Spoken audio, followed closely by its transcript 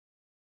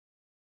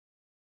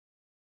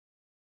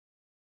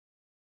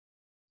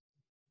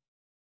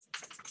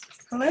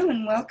Hello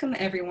and welcome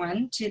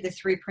everyone to the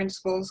Three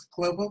Principles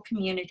Global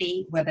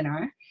Community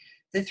webinar.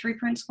 The Three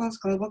Principles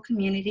Global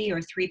Community, or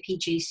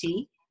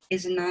 3PGC,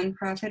 is a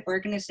nonprofit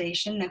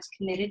organization that's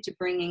committed to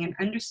bringing an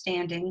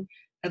understanding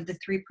of the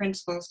three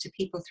principles to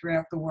people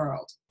throughout the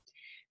world.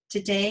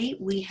 Today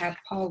we have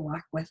Paul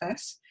Locke with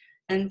us,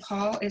 and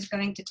Paul is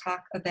going to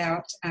talk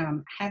about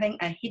having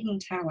a hidden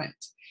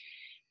talent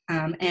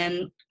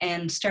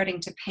and starting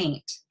to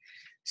paint.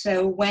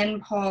 So when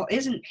Paul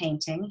isn't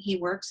painting, he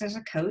works as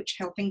a coach,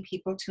 helping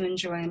people to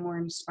enjoy a more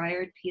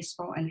inspired,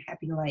 peaceful, and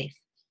happy life.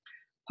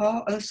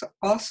 Paul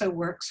also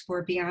works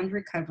for Beyond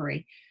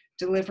Recovery,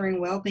 delivering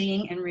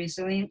well-being and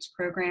resilience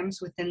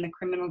programs within the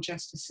criminal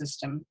justice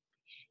system.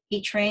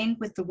 He trained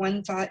with the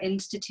One Thought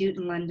Institute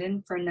in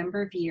London for a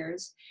number of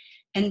years,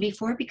 and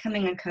before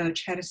becoming a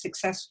coach, had a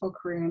successful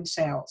career in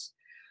sales.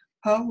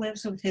 Paul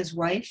lives with his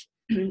wife,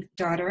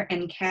 daughter,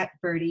 and cat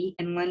Birdie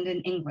in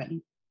London,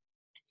 England.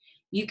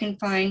 You can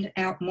find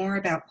out more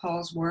about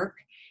Paul's work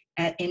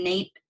at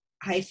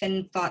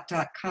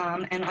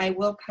innate-thought.com, and I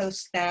will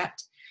post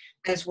that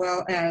as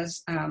well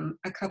as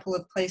a couple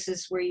of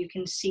places where you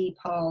can see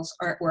Paul's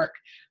artwork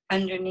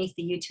underneath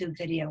the YouTube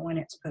video when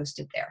it's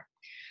posted there.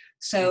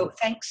 So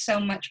thanks so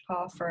much,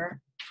 Paul, for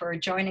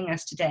joining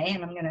us today,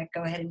 and I'm going to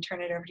go ahead and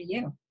turn it over to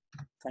you.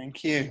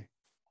 Thank you.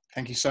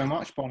 Thank you so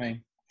much,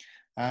 Bonnie.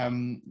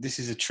 This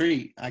is a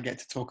treat. I get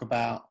to talk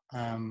about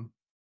one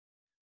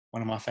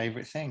of my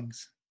favorite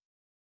things.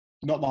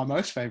 Not my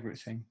most favorite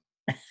thing,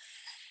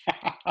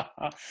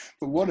 but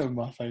one of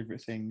my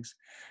favorite things.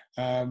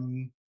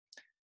 And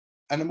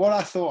what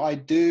I thought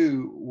I'd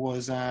do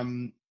was,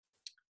 I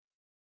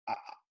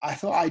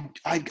thought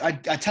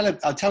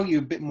I'll tell you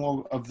a bit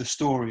more of the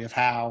story of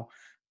how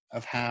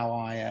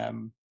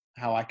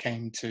I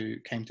came to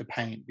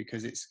paint,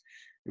 because it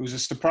was a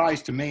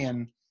surprise to me,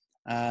 and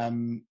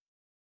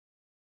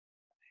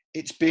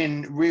it's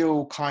been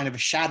real kind of a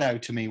shadow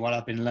to me what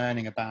I've been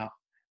learning about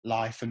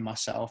life and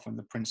myself and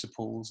the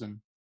principles,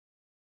 and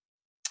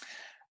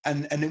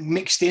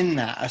mixed in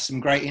that are some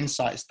great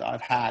insights that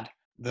I've had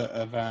that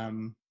have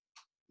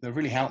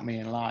really helped me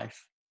in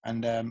life,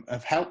 and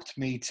have helped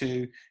me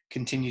to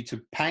continue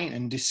to paint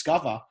and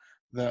discover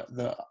that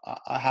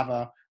I have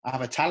a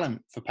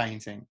talent for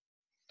painting.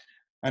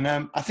 And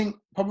I think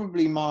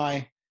probably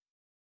I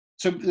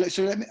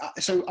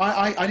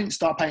didn't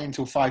start painting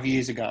until 5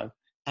 years ago,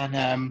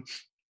 and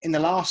in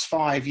the last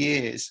 5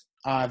 years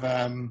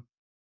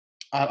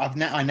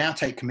I now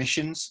take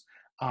commissions.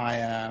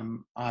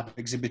 I've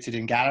exhibited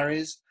in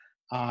galleries.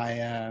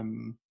 I've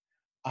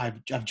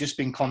just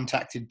been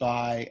contacted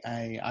by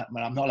I'm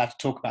not allowed to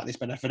talk about this,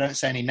 but if I don't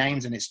say any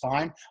names, then it's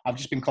fine. I've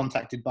just been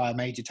contacted by a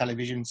major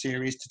television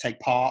series to take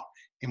part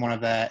in one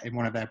of their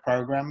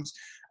programs,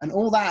 and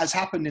all that has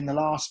happened in the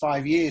last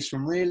 5 years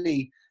from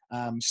really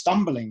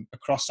stumbling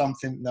across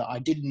something that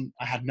I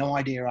had no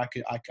idea I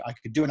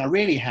could do, and I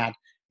really had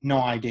no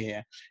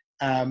idea,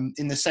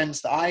 in the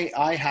sense that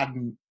I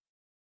hadn't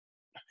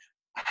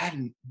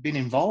been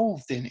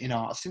involved in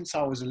art since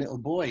I was a little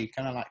boy,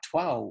 kind of like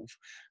 12.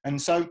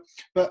 And so,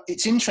 but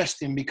it's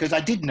interesting because I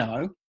did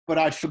know, but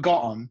I'd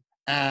forgotten.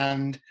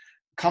 And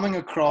coming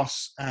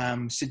across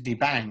Sydney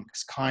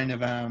Banks kind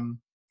of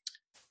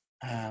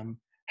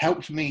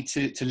helped me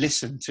to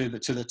listen to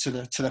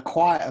the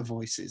quieter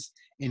voices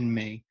in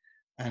me,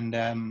 and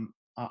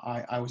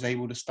I was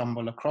able to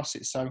stumble across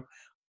it. So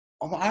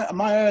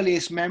my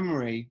earliest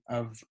memory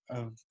of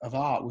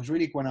art was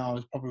really when I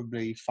was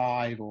probably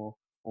 5 or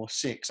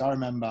 6. I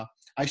remember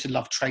I used to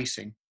love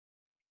tracing,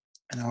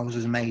 and I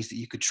was amazed that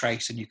you could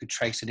trace, and you could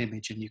trace an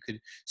image, and you could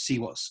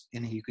see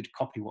you could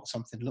copy what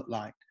something looked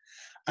like.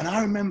 And I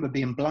remember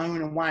being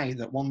blown away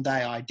that one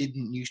day I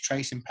didn't use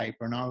tracing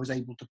paper, and I was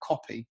able to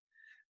copy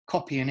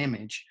an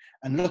image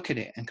and look at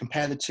it and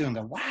compare the two and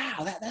go,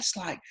 wow, that's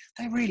like,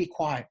 they're really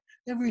quite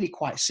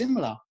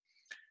similar.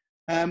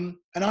 And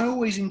I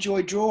always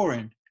enjoyed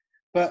drawing,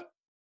 but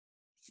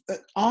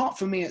art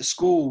for me at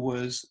school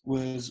was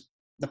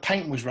the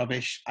paint was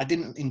rubbish. I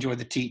didn't enjoy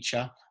the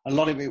teacher. A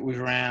lot of it was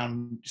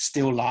around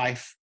still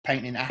life,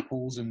 painting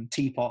apples and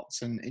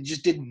teapots, and it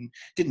just didn't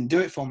do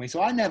it for me.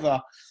 So I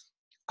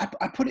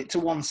put it to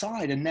one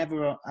side and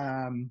never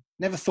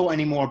thought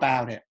any more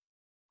about it.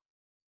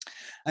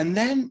 And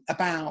then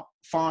about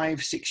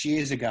 5-6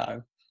 years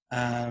ago,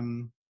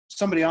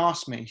 somebody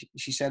asked me,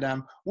 she said,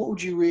 what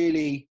would you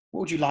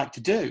like to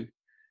do?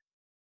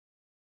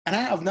 And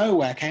out of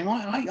nowhere came,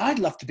 I'd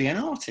love to be an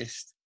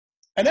artist.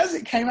 And as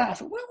it came out, I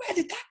thought, well, where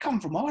did that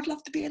come from? I'd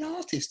love to be an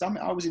artist.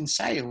 I was in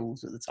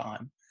sales at the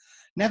time.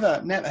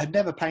 Had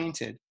never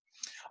painted.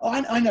 Oh,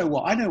 I know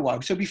why.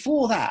 So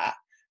before that,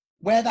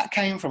 where that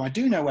came from, I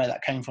do know where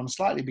that came from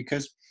slightly,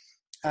 because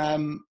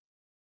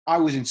I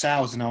was in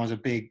sales and I was a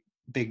big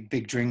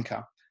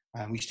drinker.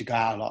 We used to go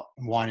out a lot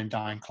and wine and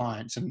dine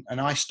clients.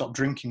 And I stopped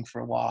drinking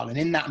for a while. And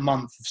in that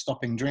month of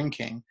stopping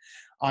drinking,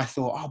 I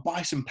thought, I'll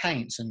buy some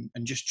paints and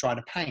just try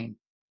to paint.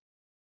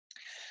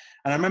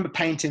 And I remember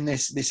painting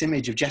this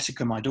image of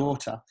Jessica, my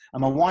daughter,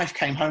 and my wife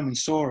came home and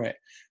saw it,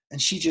 and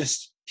she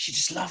just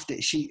loved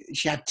it. She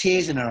had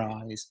tears in her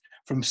eyes,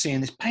 from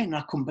seeing this painting.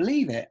 I couldn't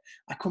believe it.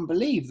 I couldn't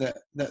believe that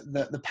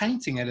the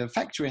painting had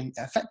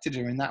affected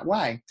her in that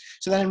way.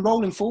 So then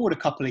rolling forward a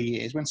couple of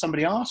years, when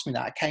somebody asked me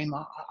that, I came,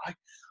 I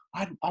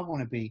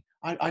want to be,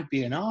 I'd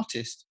be an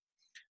artist.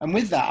 And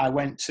with that, I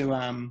went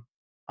out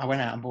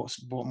and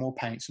bought more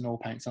paints and oil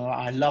paints. And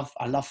I love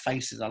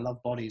faces. I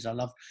love bodies. I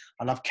love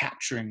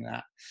capturing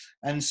that.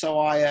 And so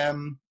I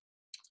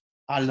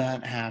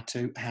learned how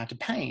to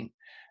paint.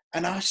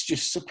 And I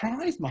just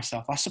surprised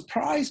myself. I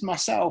surprised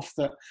myself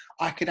that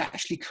I could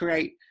actually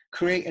create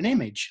an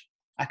image.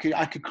 I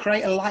could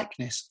create a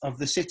likeness of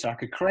the sitter. I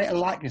could create a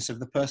likeness of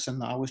the person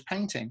that I was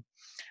painting.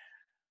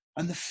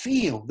 And the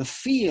feel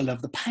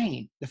of the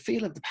paint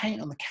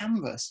on the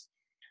canvas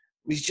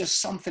was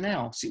just something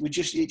else. It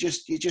just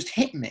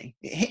hit me.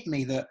 It hit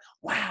me that,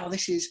 wow,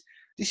 this is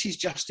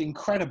just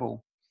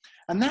incredible.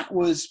 And that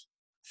was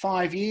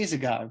 5 years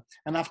ago.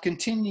 And I've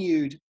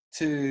continued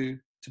to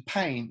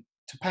paint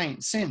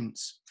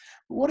since.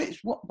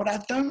 But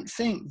I don't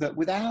think that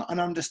without an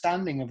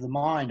understanding of the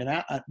mind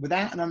and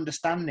without an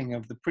understanding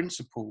of the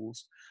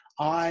principles,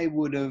 I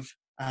would have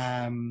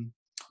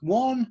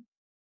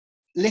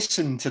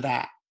listened to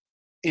that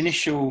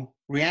initial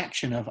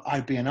reaction of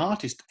I'd be an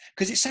artist,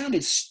 because it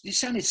sounded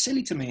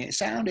silly to me. It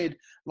sounded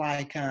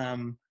like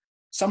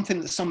something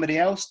that somebody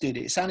else did.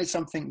 It sounded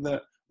something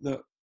that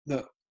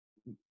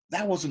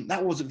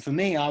wasn't for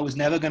me. I was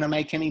never going to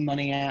make any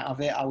money out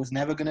of it. I was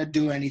never going to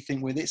do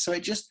anything with it. So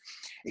it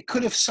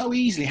could have so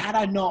easily, had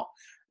I not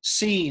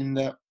seen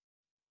that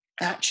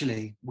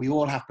actually we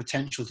all have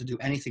potential to do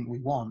anything we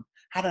want,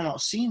 had I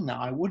not seen that,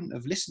 I wouldn't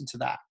have listened to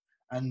that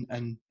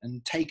and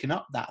taken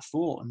up that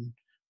thought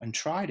and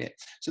tried it.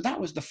 So that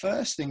was the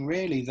first thing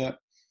really that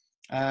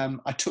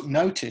I took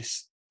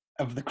notice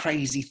of, the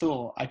crazy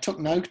thought. I took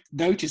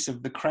notice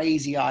of the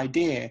crazy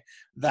idea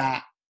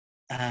that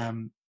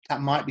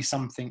that might be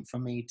something for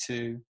me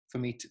to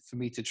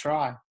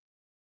try.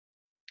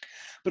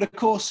 But of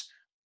course,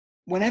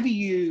 whenever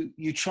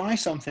you try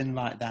something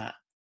like that,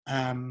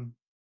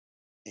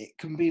 it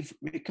can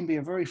be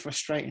a very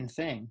frustrating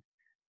thing.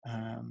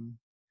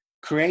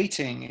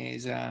 Creating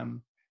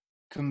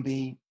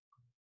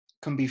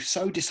can be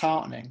so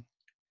disheartening,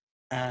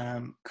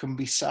 can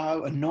be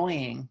so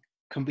annoying,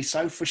 can be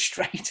so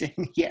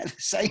frustrating, yet at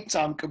the same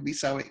time can be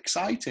so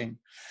exciting.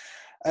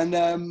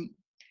 And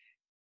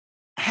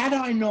had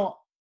I not,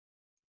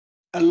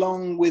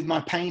 along with my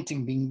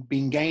painting,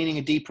 been gaining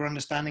a deeper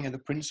understanding of the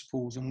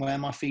principles and where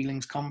my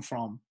feelings come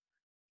from,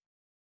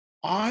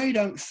 I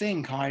don't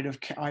think I'd have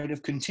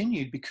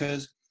continued,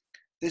 because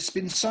there's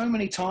been so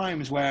many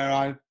times where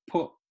I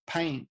put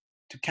paint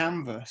to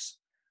canvas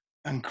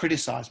and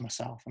criticize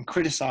myself and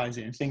criticize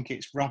it and think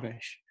it's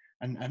rubbish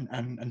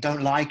and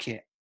don't like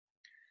it,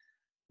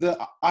 that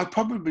I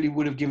probably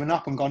would have given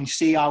up and gone,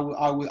 see, I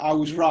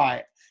was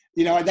right.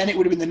 And then it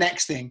would have been the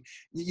next thing.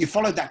 You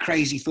followed that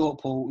crazy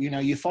thought, Paul.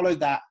 You followed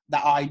that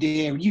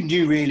idea, and you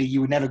knew really you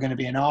were never going to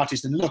be an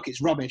artist. And look,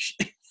 it's rubbish.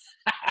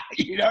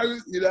 There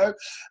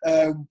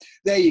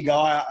you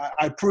go.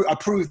 I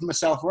proved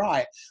myself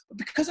right. But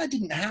because I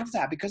didn't have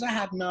that, because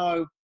I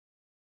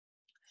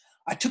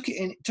took it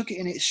in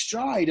its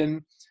stride,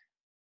 and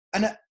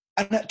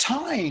at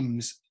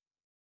times,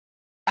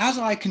 as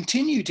I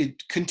continued to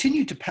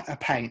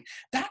paint,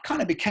 that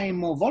kind of became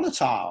more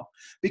volatile,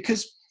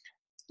 because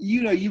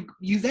you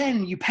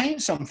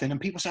paint something and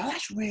people say, oh,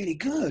 that's really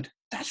good,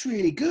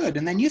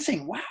 and then you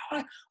think, wow,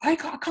 I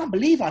can't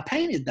believe I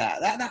painted that.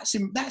 That's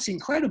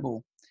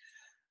incredible.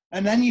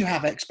 And then you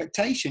have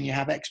expectation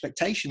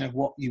of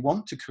what you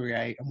want to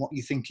create and what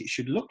you think it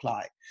should look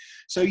like.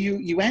 So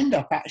you end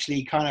up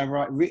actually kind of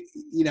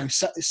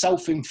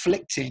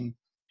self-inflicting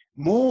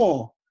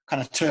more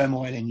kind of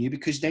turmoil in you,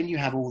 because then you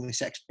have all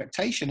this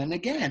expectation. And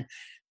again,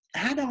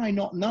 had I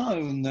not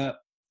known that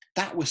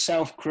was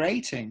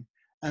self-creating,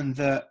 and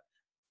that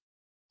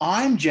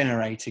I'm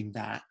generating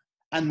that,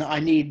 and that I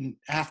needn't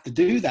have to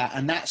do that,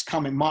 and that's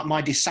coming,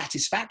 my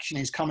dissatisfaction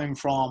is coming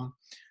from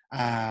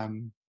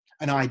an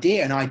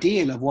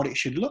ideal of what it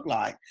should look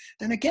like,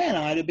 then again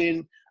I'd have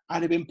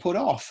been put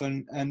off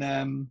and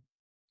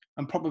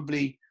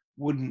probably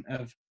wouldn't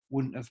have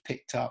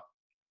picked up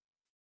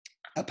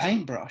a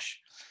paintbrush.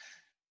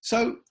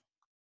 So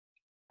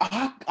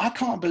I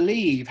can't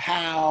believe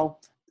how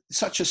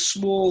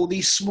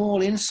these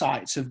small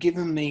insights have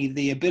given me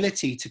the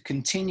ability to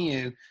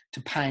continue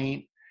to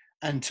paint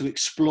and to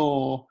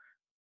explore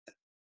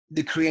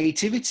the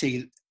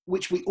creativity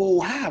which we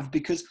all have,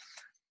 because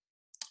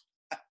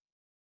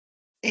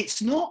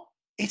it's a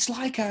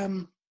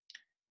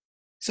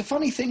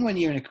funny thing when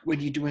you're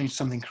doing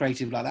something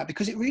creative like that,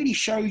 because it really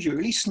shows you, it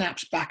really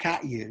snaps back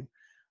at you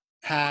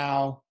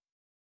how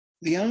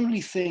the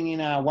only thing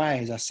in our way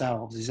is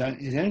ourselves. Is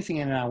the only thing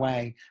in our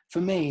way for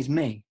me is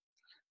me.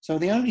 So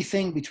the only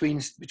thing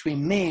between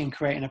me and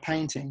creating a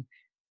painting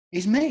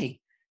is me.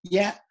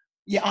 Yeah,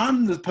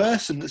 I'm the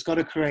person that's got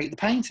to create the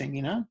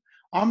painting.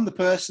 I'm the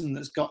person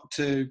that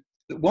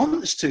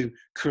wants to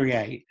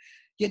create.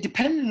 Yet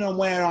depending on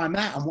where I'm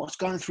at and what's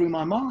going through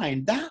my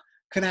mind, that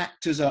can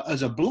act as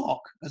a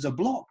block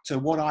to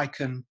what I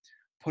can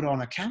put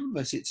on a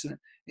canvas,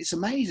 it's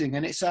amazing.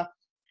 And it's a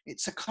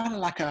kind of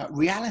like a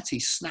reality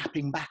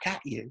snapping back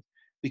at you,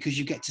 because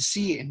you get to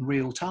see it in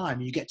real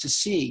time. You get to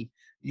see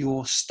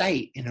your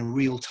state in a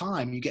real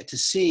time. You get to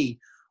see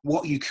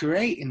what you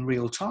create in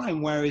real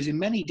time. Whereas in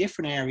many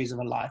different areas of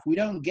our life, we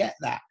don't get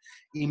that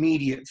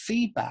immediate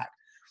feedback.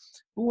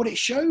 But what it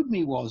showed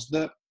me was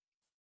that,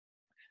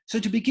 so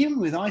to begin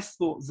with, I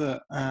thought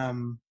that,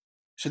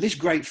 so this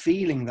great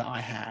feeling that I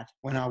had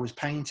when I was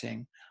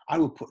painting, I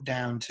would put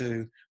down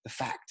to the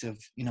fact of,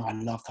 I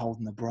loved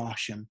holding the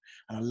brush and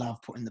I love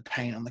putting the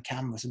paint on the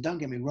canvas. And don't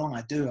get me wrong,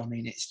 I do. I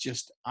mean, it's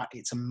just,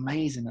 it's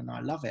amazing and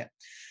I love it.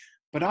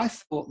 But I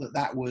thought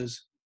that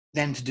was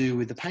then to do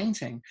with the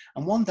painting.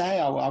 And one day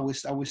I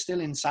was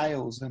still in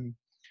sales, and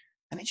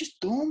it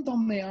just dawned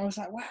on me. I was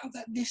like,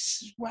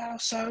 wow.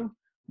 So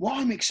what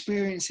I'm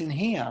experiencing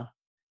here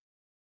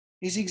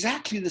is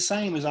exactly the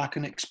same as I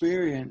can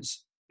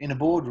experience in a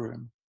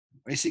boardroom.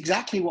 It's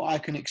exactly what I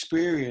can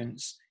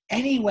experience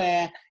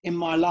anywhere in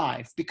my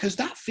life, because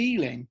that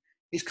feeling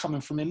is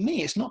coming from in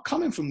me. It's not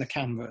coming from the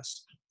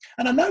canvas.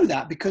 And I know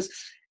that because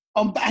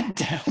on bad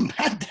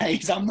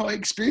days, I'm not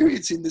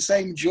experiencing the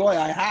same joy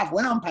I have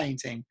when I'm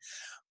painting.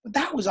 But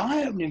that was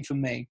eye-opening for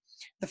me.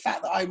 The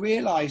fact that I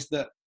realized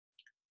that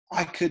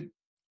I could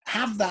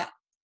have that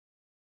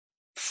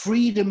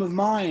freedom of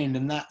mind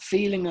and that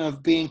feeling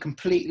of being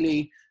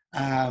completely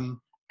out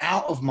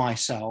of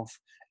myself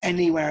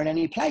anywhere and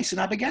any place.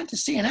 And I began to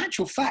see, in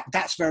actual fact,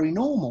 that's very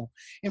normal.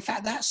 In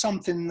fact, that's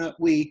something that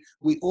we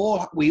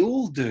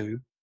all do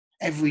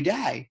every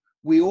day.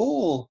 We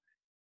all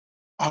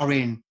are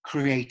in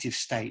creative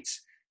states,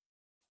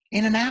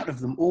 in and out of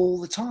them all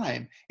the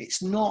time.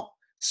 It's not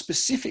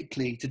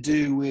specifically to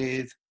do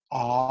with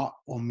art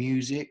or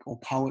music or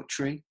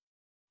poetry.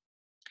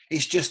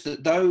 It's just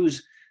that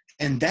those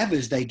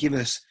endeavors, they give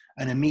us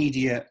an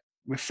immediate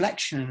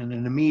reflection and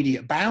an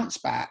immediate bounce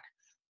back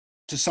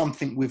to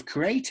something we've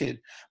created.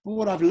 But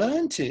what I've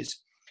learned is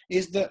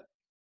that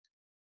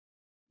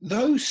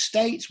those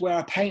states where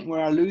I paint, where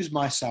I lose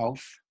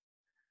myself,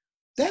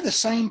 they're the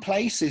same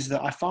places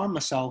that I find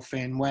myself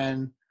in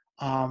when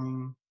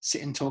I'm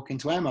sitting talking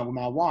to Emma, with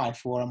my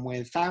wife, or I'm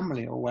with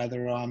family, or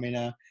whether I'm in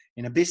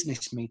a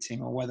business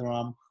meeting, or whether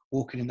I'm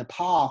walking in the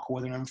park, or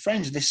whether I'm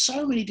friends. There's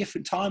so many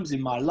different times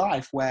in my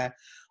life where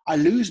I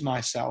lose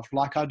myself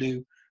like I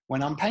do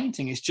when I'm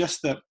painting. It's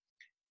just that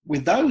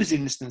with those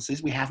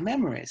instances, we have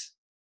memories.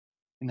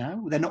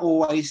 They're not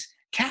always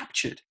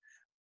captured.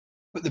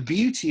 But the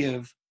beauty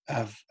of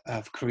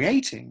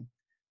creating,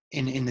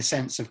 in the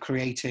sense of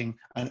creating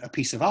a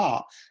piece of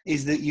art,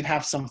 is that you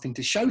have something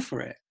to show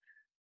for it.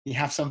 You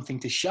have something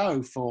to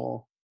show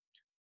for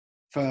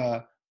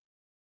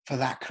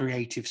that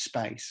creative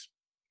space.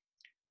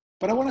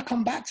 But I want to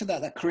come back to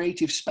that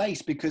creative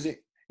space, because it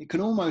can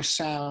almost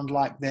sound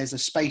like there's a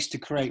space to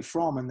create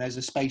from and there's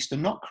a space to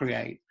not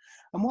create.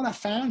 And what I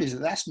found is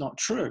that that's not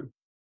true.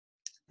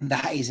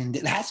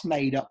 That's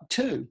made up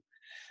too,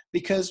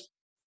 because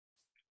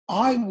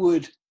I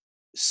would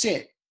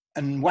sit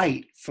and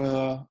wait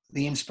for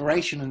the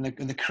inspiration and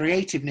the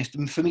creativeness,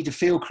 for me to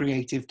feel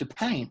creative to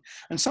paint.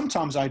 And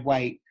sometimes I'd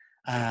wait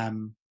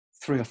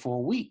 3 or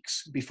 4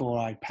 weeks before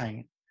I'd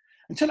paint,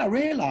 until I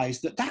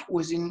realized that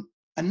was in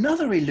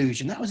another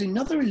illusion. That was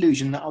another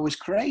illusion that I was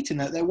creating,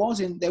 that there was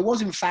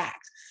in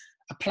fact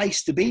a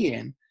place to be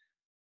in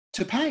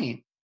to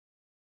paint.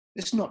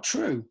 It's not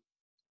true.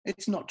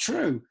 It's not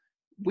true.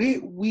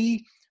 We're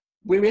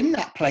in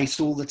that place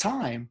all the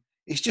time.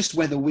 It's just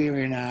whether we're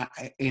in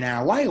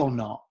our way or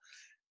not.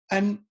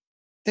 And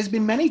there's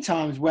been many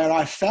times where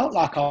I felt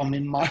like I'm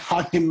in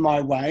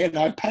my way, and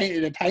I've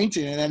painted a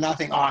painting, and then I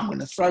think, I'm going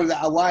to throw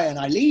that away, and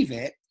I leave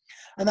it.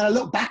 And then I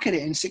look back at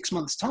it in 6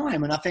 months'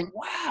 time, and I think,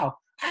 wow,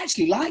 I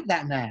actually like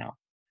that now.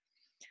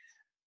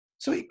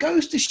 So it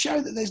goes to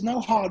show that there's no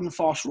hard and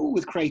fast rule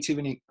with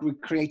creativity.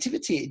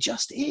 It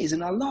just is.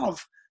 And I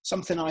love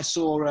something I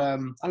saw.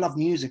 I love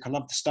music. I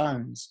love the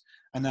Stones.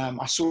 And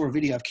I saw a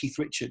video of Keith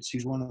Richards,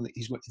 he's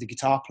the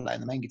guitar player,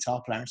 the main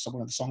guitar player, and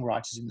one of the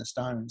songwriters in the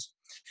Stones.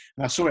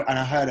 And I saw it, and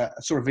I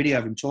saw a video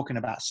of him talking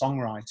about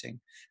songwriting,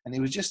 and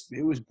it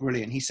was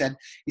brilliant. He said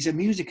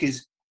music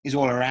is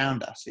all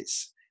around us.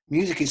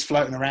 Music is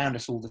floating around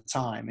us all the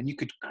time, and you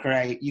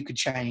could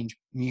change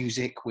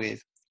music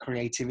with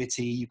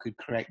creativity. You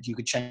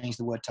could change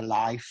the word to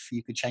life.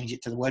 You could change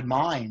it to the word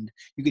mind.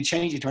 You could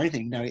change it to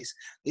anything.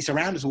 It's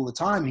around us all the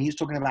time. And he was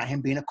talking about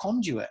him being a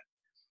conduit.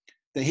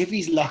 That if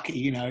he's lucky,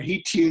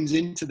 he tunes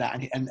into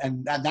that,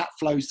 and that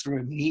flows through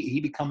him. He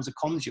becomes a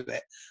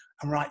conduit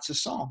and writes a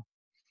song.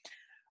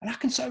 And I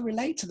can so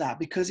relate to that,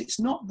 because it's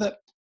not that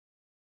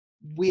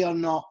we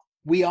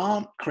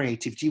aren't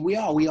creativity. We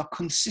are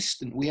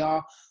consistent. We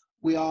are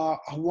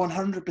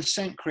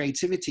 100%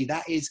 creativity.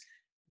 That is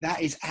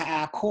at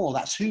our core.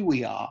 That's who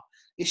we are.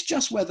 It's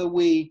just whether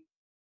we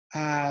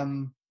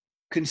can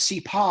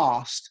see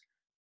past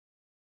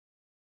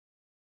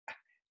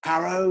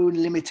our own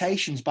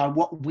limitations by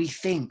what we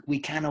think we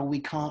can or we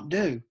can't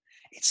do.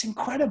 It's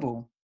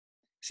incredible.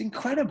 It's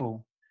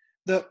incredible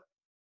that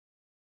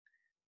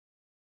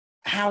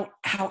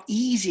how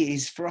easy it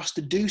is for us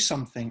to do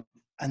something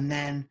and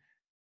then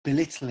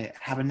belittle it,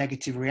 have a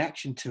negative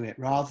reaction to it,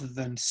 rather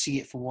than see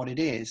it for what it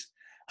is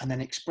and then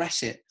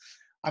express it.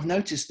 I've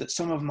noticed that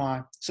some of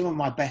my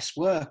best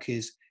work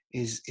is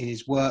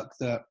work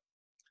that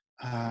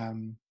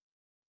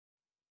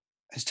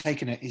has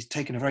taken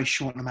a very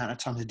short amount of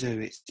time to do.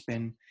 It's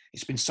been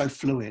so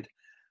fluid,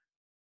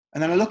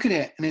 and then I look at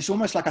it and it's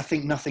almost like I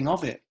think nothing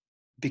of it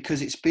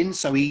because it's been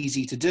so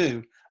easy to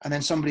do. And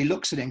then somebody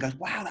looks at it and goes,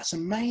 "Wow, that's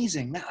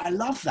amazing! I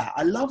love that!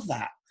 I love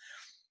that!"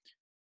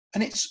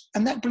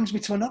 And that brings me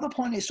to another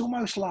point. It's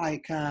almost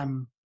like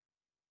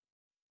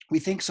we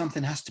think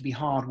something has to be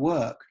hard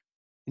work.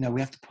 You know, we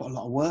have to put a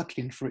lot of work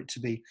in for it to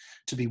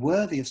be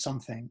worthy of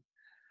something.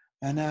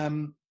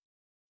 And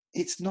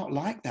it's not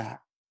like that.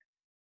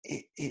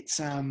 It's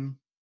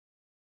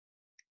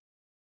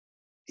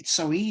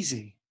so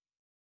easy.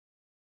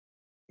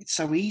 It's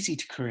so easy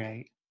to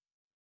create.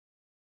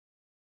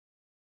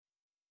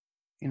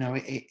 You know,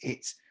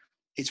 it's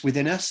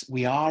within us.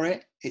 We are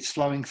it. It's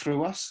flowing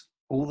through us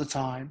all the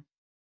time.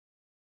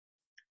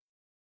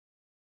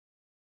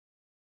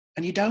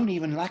 And you don't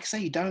even, like I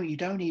say, you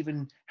don't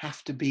even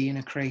have to be in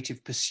a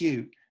creative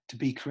pursuit to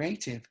be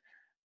creative.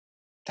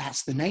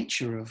 That's the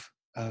nature of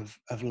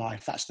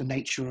life. That's the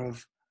nature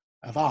of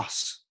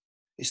us.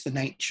 It's the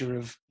nature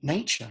of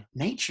nature.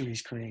 Nature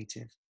is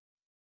creative.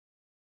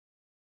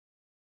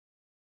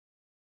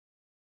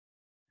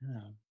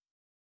 Yeah.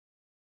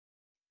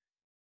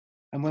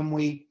 And when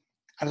we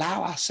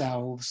allow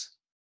ourselves,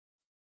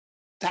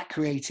 that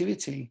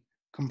creativity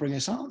can bring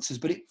us answers.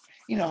 But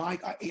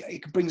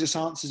it brings us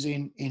answers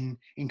in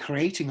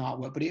creating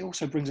artwork, but it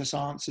also brings us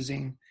answers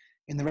in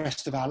the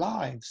rest of our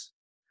lives.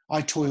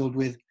 I toiled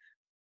with,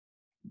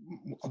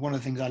 one of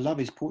the things I love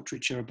is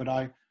portraiture, but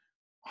I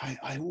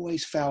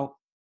always felt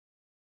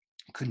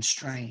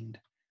constrained.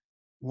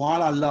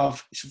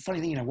 It's a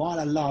funny thing, while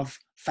I love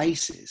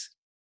faces,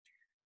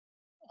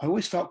 I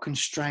always felt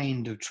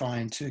constrained of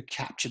trying to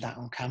capture that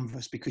on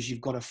canvas, because you've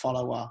got to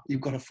follow a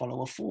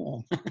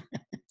form.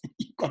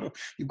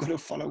 you've got to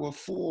follow a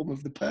form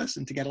of the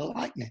person to get a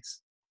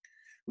likeness,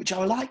 which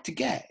I like to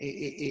get.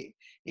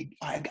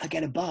 I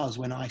get a buzz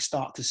when I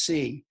start to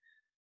see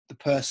the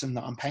person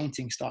that I'm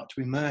painting start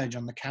to emerge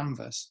on the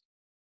canvas,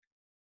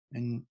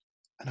 and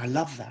I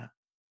love that.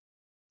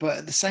 But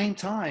at the same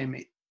time,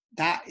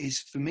 that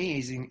is, for me,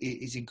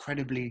 is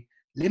incredibly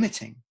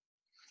limiting.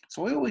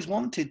 So I always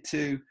wanted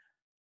to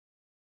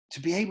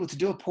be able to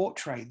do a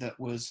portrait that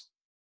was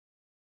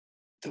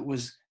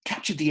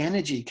captured the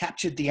energy,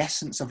 captured the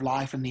essence of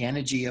life and the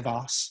energy of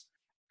us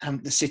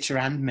and the sitter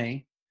and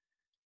me,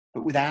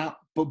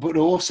 but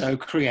also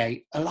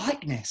create a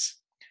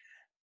likeness.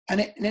 And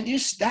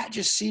that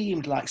just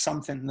seemed like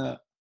something that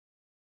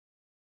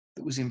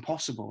was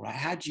impossible, right?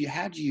 How do you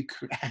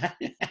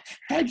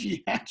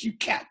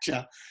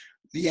capture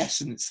the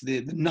essence,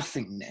 the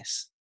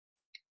nothingness,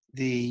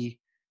 the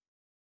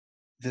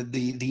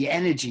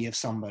energy of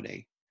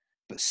somebody,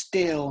 but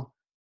still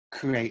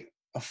create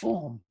a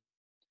form?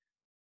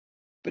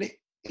 But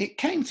it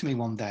came to me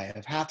one day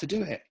of how to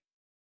do it.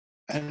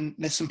 And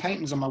there's some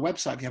paintings on my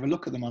website. If you have a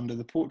look at them under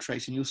the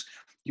portraits, and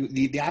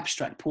the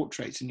abstract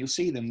portraits, and you'll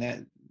see them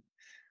there.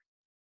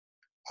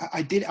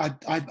 I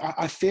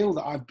feel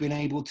that I've been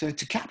able to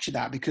capture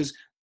that, because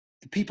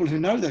the people who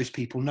know those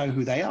people know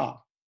who they are.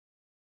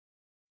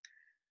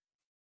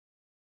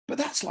 But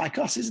that's like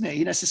us, isn't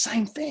it? It's the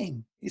same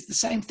thing. It's the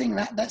same thing.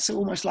 That's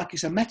almost like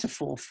it's a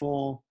metaphor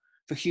for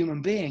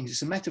human beings.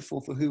 It's a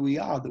metaphor for who we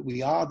are, that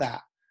we are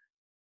that,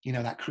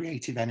 that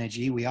creative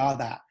energy. We are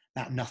that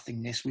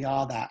nothingness. We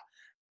are that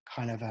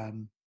kind of,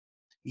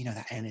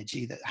 that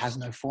energy that has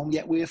no form,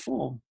 yet we are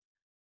form.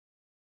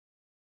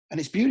 And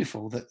it's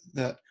beautiful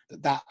that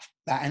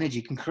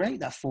energy can create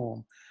that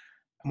form.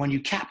 And when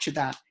you capture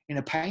that in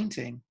a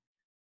painting,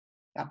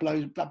 that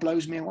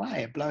blows me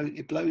away.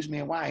 It blows me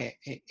away.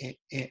 It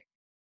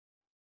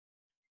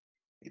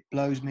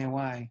blows me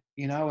away,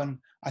 and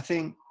I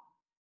think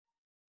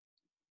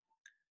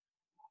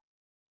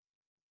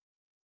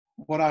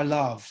what I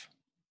love,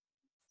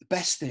 the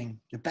best thing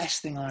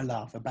I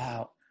love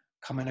about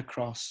coming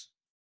across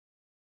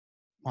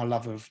my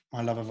love of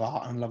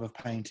art and love of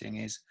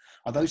painting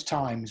are those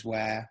times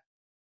where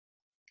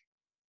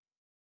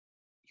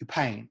you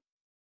paint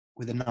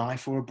with a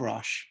knife or a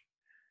brush,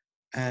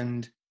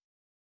 and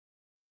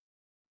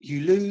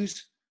you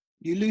lose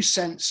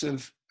sense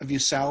of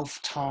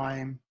yourself,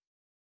 time.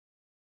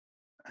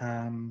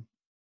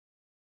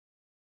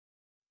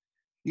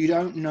 You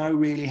don't know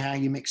really how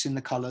you're mixing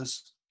the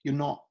colors. You're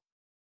not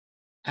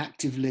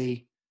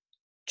actively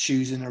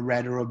choosing a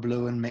red or a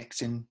blue and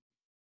mixing.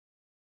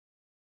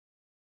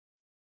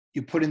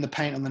 You're putting the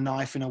paint on the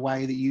knife in a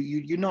way that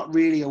you're not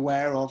really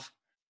aware of,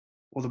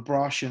 or the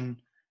brush,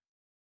 and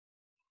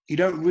you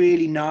don't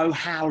really know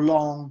how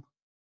long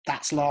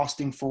that's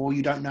lasting for.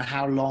 You don't know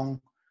how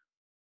long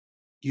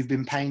you've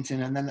been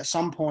painting. And then at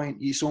some point,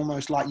 it's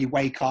almost like you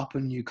wake up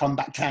and you come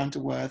back down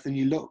to earth and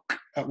you look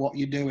at what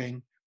you're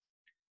doing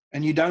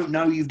and you don't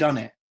know you've done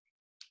it.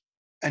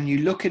 and you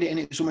look at it, and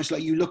it's almost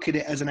like you look at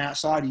it as an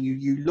outsider.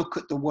 You look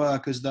at the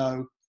work as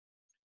though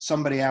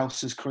somebody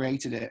else has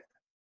created it.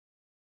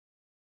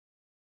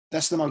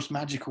 That's the most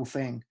magical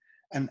thing.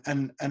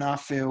 And I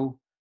feel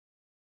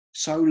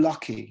so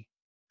lucky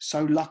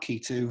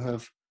to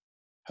have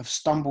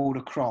stumbled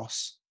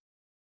across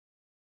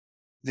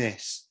the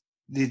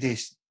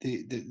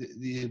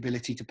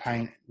ability to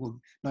paint. Well,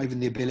 not even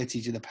the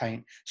ability to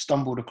paint,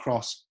 stumbled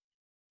across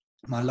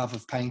my love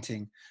of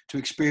painting, to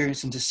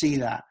experience and to see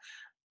that,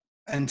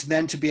 and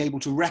then to be able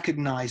to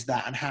recognize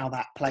that and how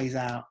that plays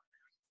out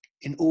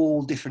in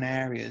all different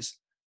areas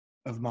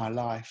of my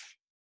life.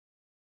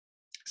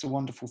 It's a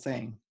wonderful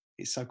thing.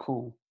 It's so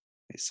cool.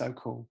 It's so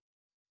cool.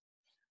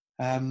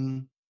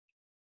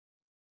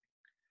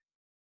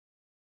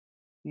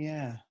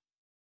 Yeah.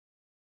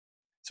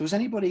 So has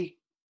anybody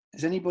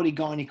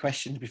got any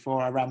questions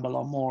before I ramble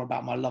on more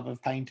about my love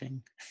of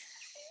painting?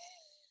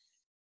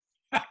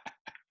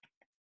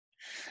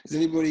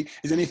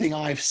 Has anything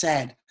I've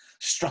said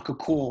struck a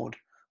chord,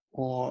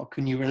 or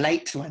can you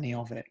relate to any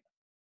of it?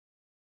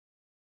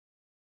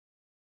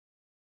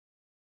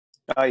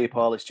 Hi,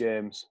 Paul. It's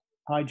James.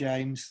 Hi,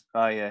 James.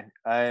 Hi, yeah.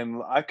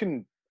 I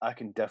can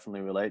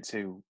definitely relate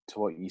to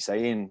what you're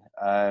saying.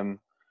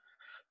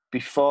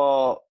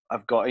 Before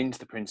I've got into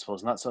the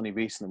principles, and that's only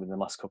recently, within the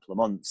last couple of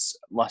months.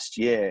 Last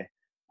year,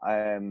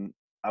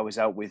 I was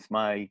out with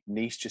my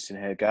niece just in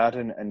her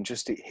garden, and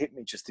it hit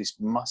me just this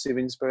massive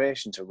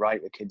inspiration to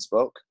write a kid's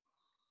book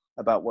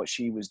about what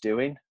she was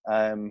doing.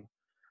 And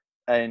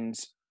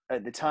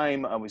at the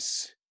time, I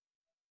was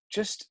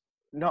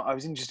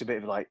in just a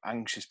bit of like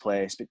anxious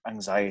place, bit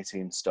anxiety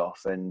and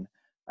stuff, and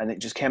it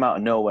just came out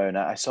of nowhere. And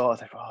I saw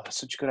it, I thought, oh, that's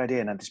such a good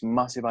idea, and I had this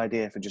massive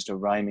idea for just a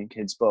rhyming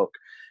kids book.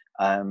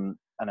 And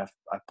I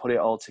put it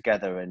all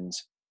together and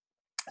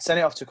sent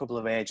it off to a couple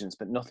of agents,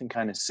 but nothing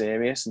kind of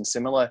serious and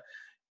similar,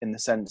 in the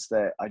sense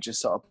that I just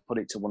sort of put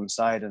it to one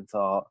side and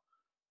thought,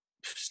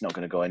 it's not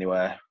going to go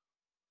anywhere,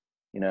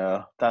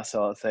 that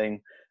sort of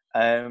thing.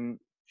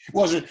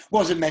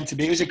 Wasn't meant to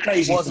be. It was a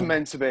crazy. Wasn't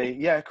meant to be.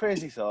 Yeah,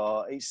 crazy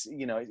thought. It's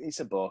it's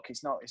a book.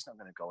 It's not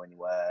going to go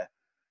anywhere.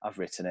 I've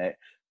written it,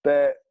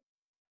 but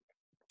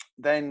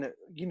then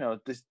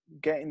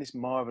getting this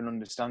more of an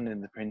understanding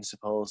of the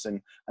principles,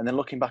 and then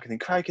looking back and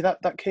think, crikey,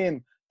 that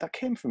came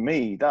from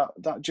me. That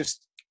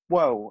just,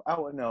 whoa,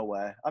 out of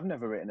nowhere. I've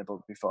never written a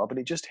book before, but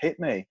it just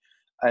hit me,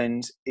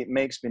 and it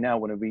makes me now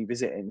want to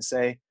revisit it and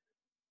say,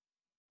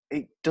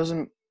 it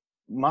doesn't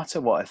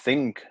matter what I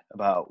think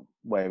about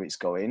where it's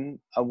going.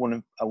 I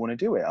want to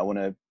do it. I want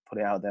to put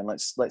it out there. And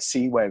let's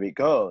see where it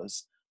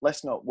goes.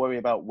 Let's not worry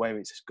about where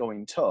it's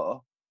going to.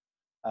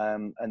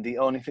 And the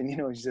only thing,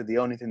 as you said, the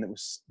only thing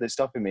that's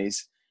stopping me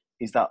is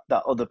that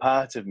other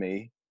part of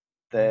me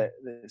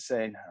that's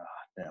saying, oh,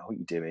 no, what are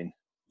you doing?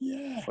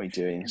 Yeah. What are you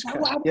doing?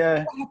 What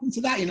happened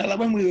to that? Like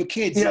when we were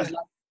kids, yeah. It was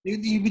like,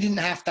 we didn't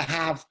have to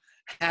have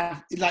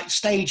like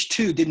stage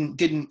 2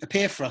 didn't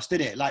appear for us, did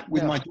it? Like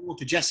with my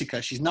daughter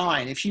Jessica, she's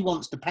 9. If she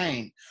wants to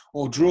paint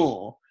or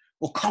draw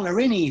or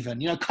colour in,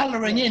 even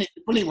colouring in, it's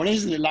a brilliant one,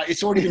 isn't it? Like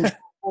it's already been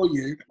for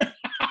you, but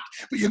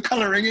you're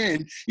colouring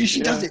in.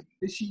 She does it.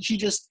 She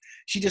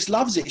just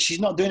loves it. She's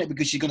not doing it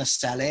because she's going to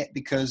sell it,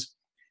 because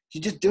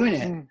she's just doing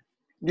it.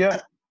 Yeah.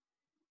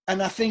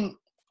 And I think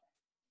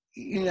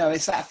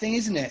it's that thing,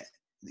 isn't it?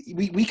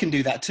 We can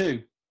do that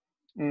too.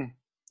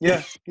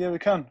 Yeah, we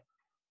can.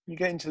 You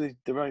get into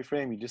the right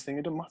frame, you just think,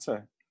 it doesn't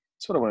matter.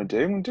 That's what I want to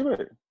do. I'm going to do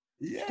it.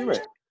 Yeah. Do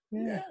it.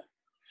 Yeah.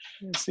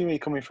 See where you're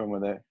coming from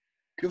with it.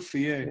 Good for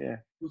you. Yeah.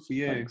 Good for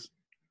you. Thanks.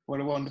 What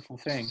a wonderful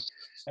thing.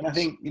 And I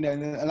think,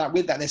 and like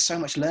with that, there's so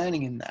much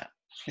learning in that.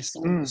 There's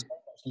so much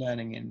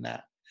learning in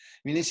that.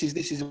 I mean, this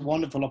is a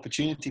wonderful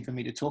opportunity for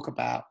me to talk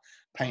about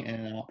painting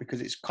and art,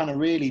 because it's kind of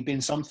really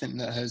been something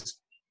that has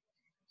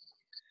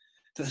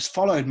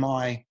followed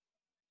my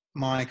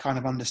kind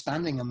of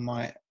understanding and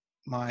my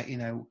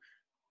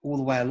all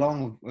the way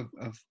along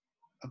of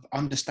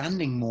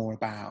understanding more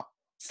about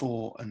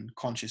thought and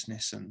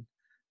consciousness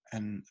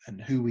and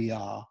who we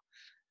are.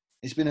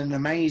 It's been an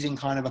amazing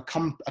kind of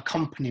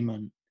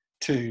accompaniment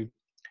to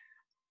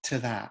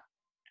that,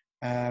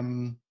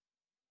 because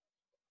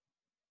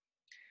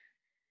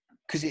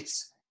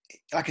it's,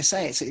 like I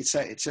say, it's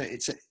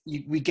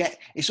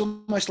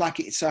almost like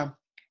it's a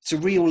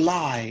real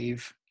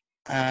live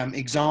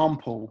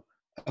example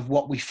of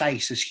what we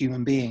face as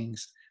human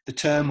beings, the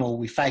turmoil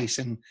we face,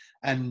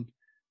 and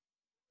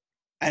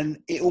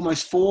it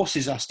almost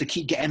forces us to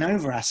keep getting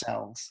over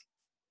ourselves.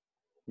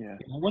 Yeah.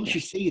 Once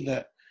you see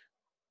that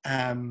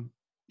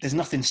there's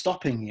nothing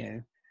stopping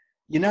you,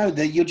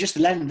 that you're just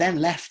then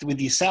left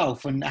with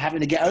yourself and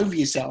having to get over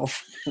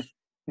yourself.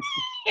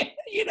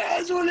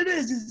 That's all it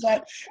is. It's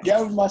like, get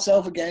over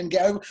myself again,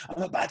 I'm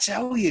about to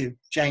tell you,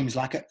 James,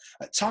 like at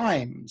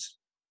times,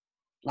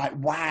 like,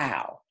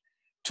 wow,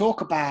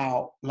 talk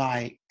about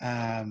like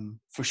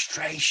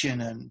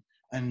frustration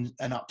and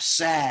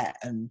upset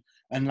and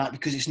like,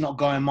 because it's not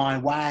going my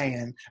way,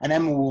 and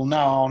Emma will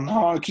know,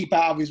 no, keep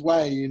out of his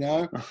way, and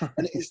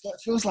it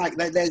feels like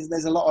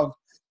there's a lot of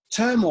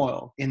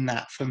turmoil in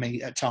that for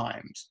me at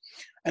times,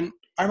 And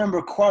I remember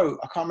a quote,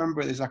 I can't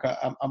remember it, there's like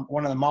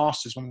one of the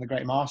masters, one of the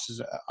great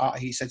masters,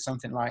 he said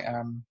something like,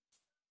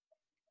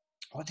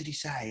 what did he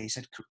say? He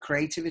said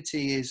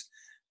creativity is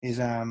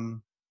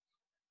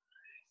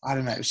I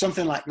don't know, it was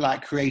something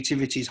like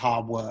creativity is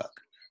hard work.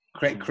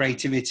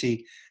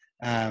 Creativity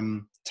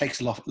takes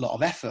a lot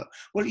of effort.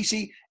 Well, you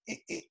see,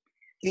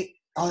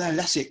 oh no,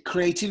 that's it.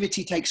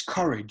 Creativity takes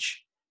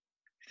courage.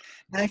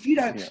 Now, if you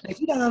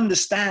don't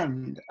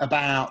understand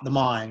about the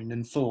mind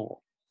and thought,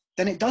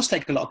 then it does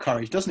take a lot of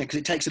courage, doesn't it? Because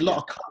it takes a lot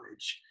of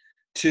courage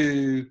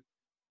to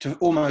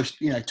almost,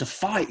 to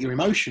fight your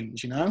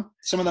emotions.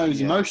 Some of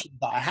those emotions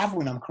that I have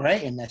when I'm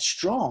creating, they're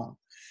strong.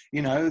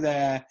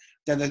 They're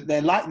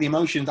like the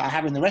emotions that I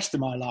have in the rest of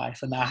my life,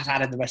 and that I've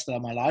had in the rest of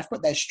my life,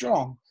 but they're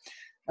strong.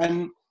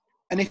 And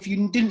if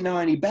you didn't know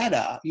any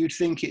better, you'd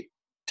think it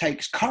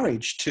takes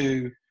courage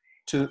to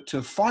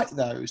fight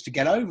those, to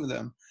get over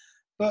them.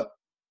 But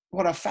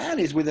what I found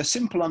is, with a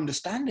simple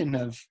understanding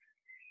of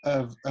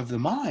the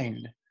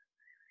mind,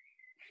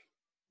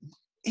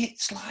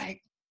 it's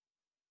like,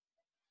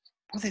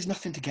 well, there's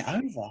nothing to get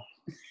over.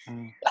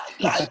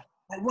 Why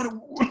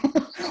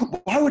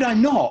would I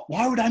not?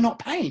 Why would I not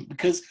paint?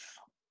 Because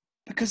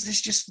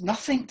there's just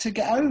nothing to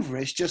get over.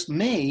 It's just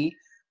me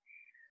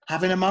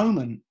having a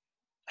moment,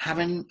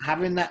 having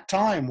that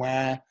time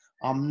where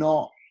I'm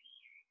not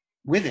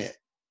with it,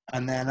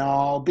 and then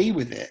I'll be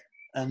with it,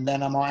 and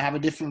then I might have a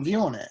different view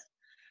on it.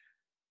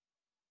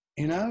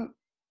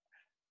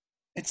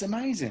 It's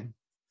amazing.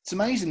 It's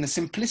amazing the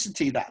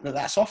simplicity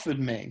that's offered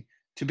me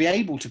to be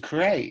able to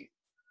create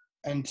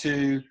and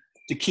to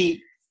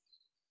keep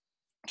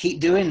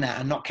doing that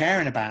and not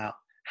caring about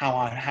how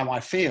I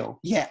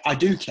feel. Yeah, I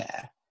do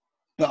care,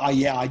 but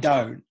I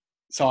don't.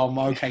 So I'm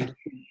okay to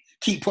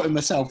keep putting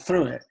myself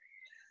through it.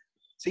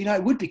 So,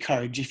 it would be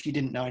courage if you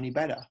didn't know any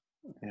better.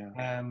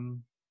 Yeah.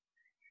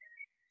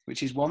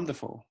 Which is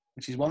wonderful,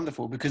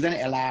 because then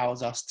it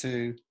allows us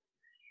to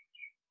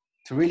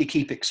really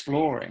keep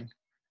exploring.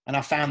 And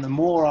I found the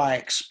more I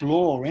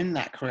explore in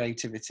that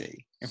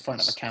creativity in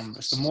front of a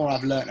canvas, the more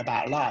I've learned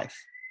about life.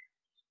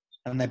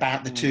 And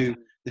the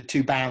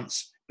two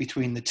bounce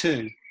between the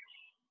two.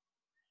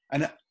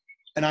 And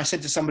I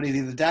said to somebody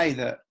the other day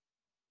that,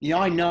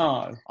 I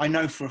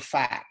know for a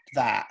fact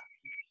that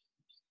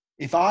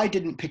if I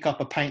didn't pick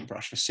up a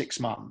paintbrush for 6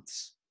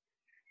 months,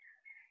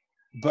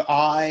 but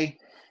I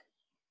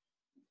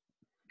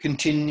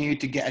continued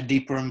to get a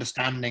deeper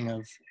understanding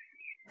of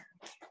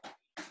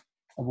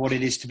what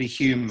it is to be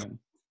human,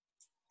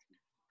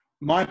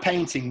 my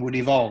painting would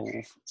evolve.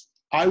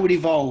 I would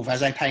evolve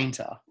as a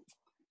painter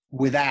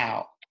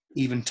without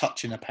even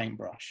touching a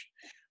paintbrush.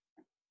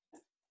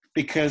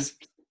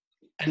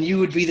 And you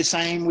would be the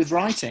same with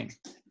writing.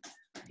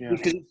 Yeah.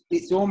 Because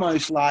it's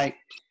almost like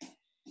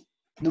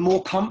the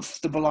more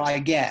comfortable I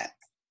get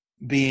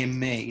being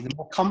me, the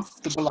more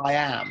comfortable I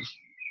am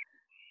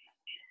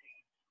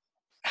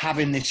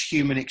having this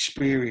human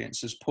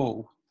experience as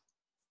Paul,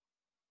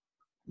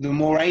 the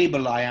more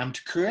able I am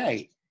to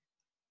create.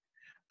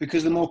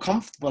 Because the more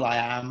comfortable I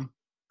am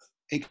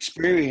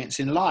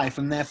experiencing life,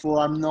 and therefore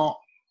I'm not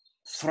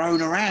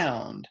thrown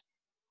around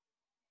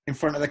in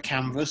front of the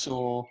canvas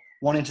or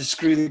wanting to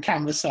screw the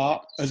canvas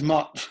up as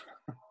much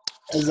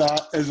as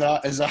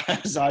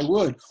I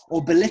would,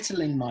 or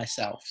belittling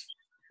myself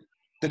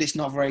that it's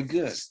not very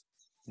good.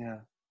 Yeah.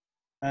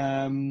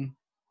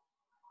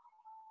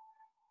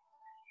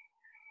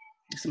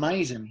 It's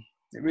amazing.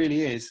 It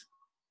really is.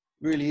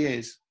 It really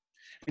is.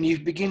 When you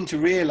begin to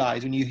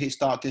realize, when you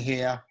start to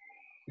hear,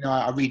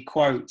 I read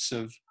quotes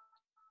of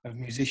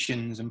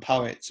musicians and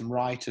poets and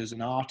writers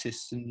and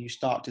artists, and you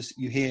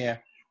hear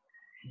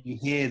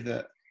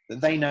that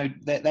they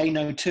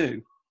know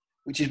too,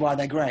 which is why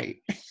they're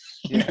great.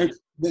 Yeah.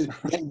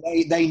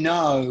 They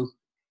know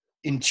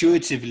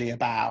intuitively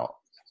about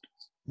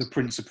the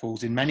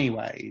principles in many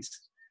ways,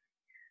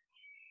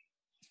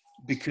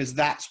 because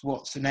that's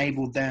what's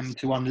enabled them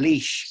to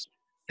unleash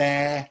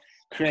their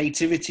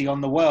creativity on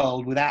the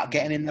world without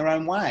getting in their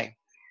own way.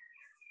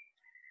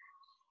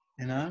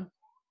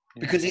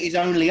 Because it is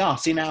only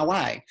us in our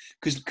way.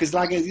 Because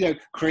like,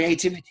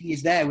 creativity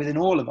is there within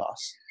all of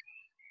us.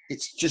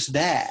 It's just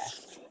there.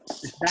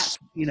 That's,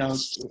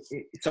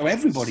 so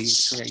everybody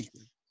is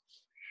creative.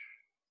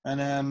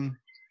 And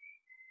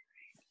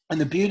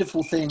the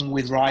beautiful thing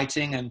with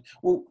writing and,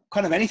 well,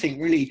 kind of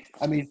anything really,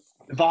 the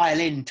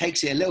violin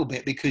takes it a little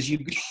bit, because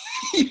you've got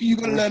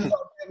to learn a lot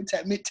of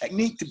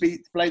technique to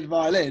play the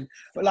violin.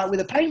 But like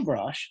with a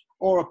paintbrush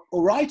or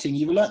writing,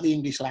 you've learnt the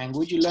English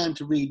language, you learn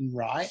to read and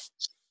write.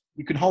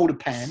 You can hold a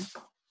pen.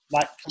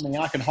 Like for me,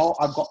 I've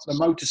got the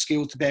motor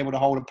skills to be able to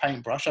hold a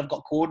paintbrush. I've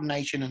got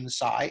coordination and the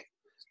sight.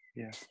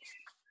 Yeah.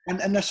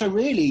 And so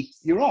really,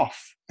 you're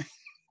off.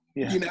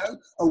 Yeah.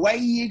 Away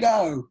you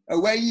go.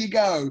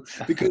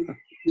 Because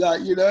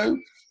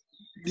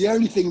the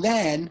only thing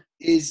then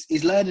is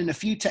learning a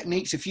few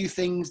techniques, a few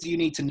things that you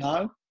need to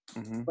know.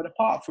 Mm-hmm. But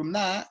apart from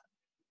that,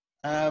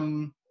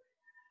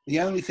 the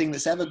only thing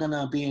that's ever going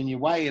to be in your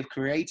way of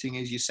creating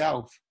is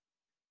yourself.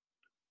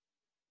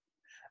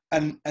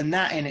 and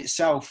that in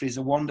itself is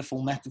a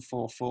wonderful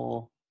metaphor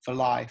for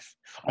life.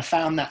 I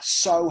found that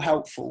so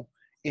helpful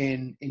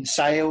in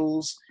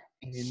sales,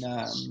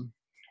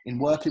 in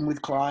working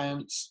with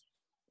clients,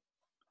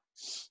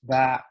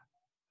 that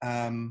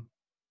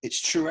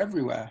it's true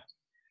everywhere.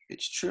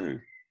 It's true.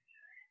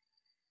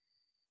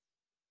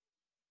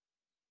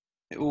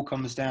 It all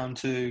comes down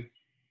to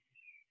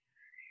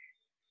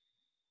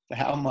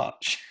how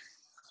much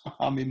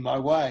I'm in my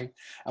way.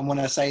 And when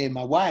I say in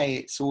my way,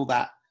 it's all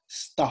that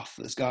stuff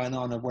that's going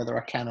on of whether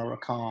I can or I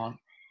can't,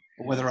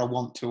 or whether I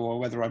want to or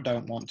whether I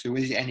don't want to.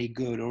 Is it any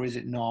good or is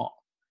it not?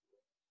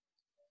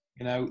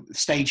 You know,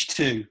 stage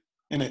 2,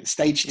 isn't it?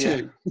 Stage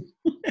 2.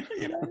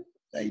 You know,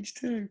 stage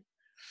 2.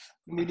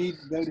 We need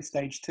to go to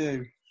stage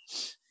 2.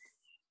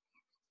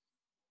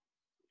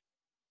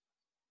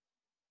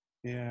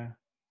 Yeah.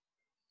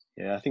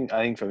 Yeah, I think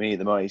for me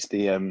the most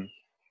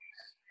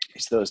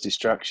it's those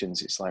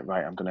distractions. It's like,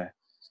 right, I'm gonna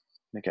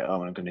get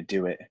home and I'm gonna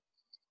do it,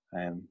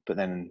 but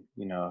then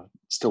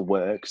still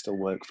work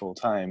full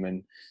time,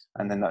 and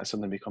then that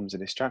suddenly becomes a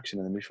distraction,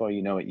 and then before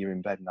you know it, you're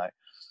in bed and like,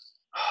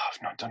 oh,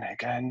 I've not done it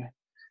again.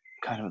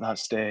 Kind of at that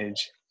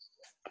stage.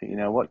 But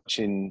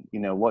watching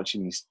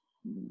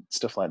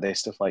stuff like this,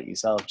 stuff like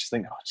yourself, just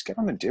think, oh, just get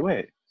on and do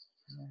it.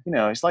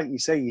 It's like you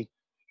say,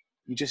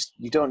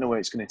 you don't know where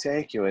it's going to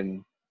take you,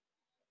 and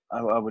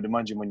I would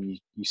imagine when you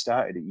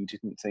started it, you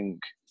didn't think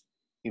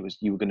you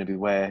were going to be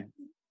where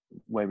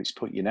it's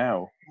put you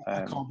now.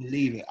 I can't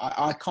believe it.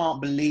 I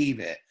can't believe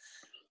it.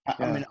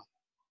 I mean,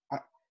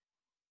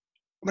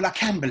 I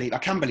can believe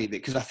it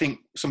because I think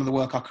some of the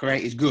work I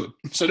create is good.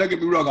 So don't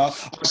get me wrong. I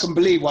can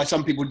believe why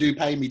some people do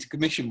pay me to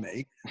commission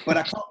me, but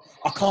I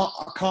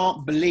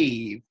can't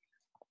believe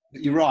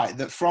that you're right.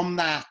 That from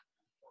that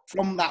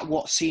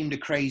what seemed a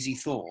crazy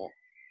thought,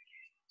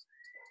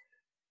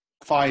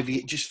 5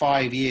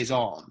 years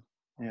on,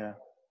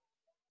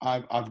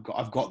 I've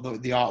got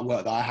the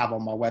artwork that I have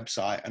on my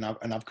website, and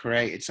I've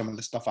created some of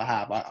the stuff I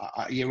have.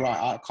 You're right.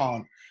 I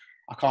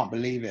can't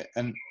believe it,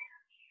 and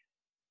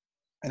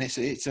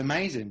it's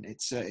amazing.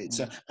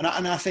 And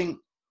I think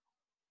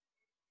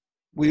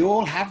we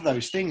all have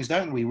those things,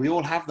 don't we? We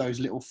all have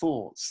those little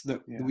thoughts that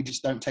we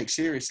just don't take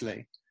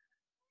seriously.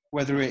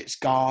 Whether it's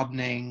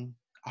gardening,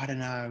 I don't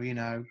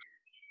know,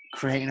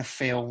 creating a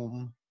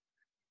film,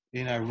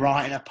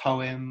 writing a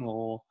poem,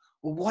 or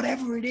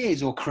whatever it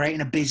is, or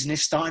creating a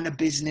business, starting a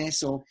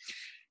business, or,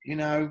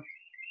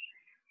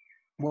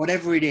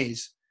 whatever it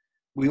is,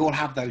 we all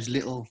have those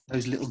little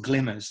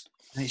glimmers.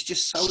 And it's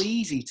just so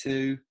easy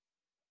to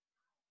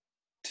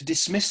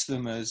dismiss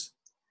them as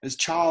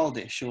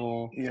childish,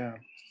 or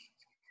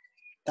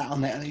that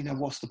on there,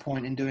 what's the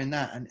point in doing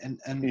that?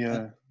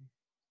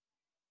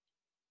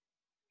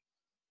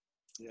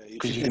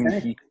 Because you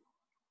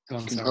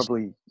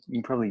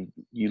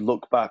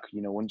look back,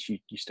 once you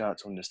start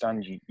to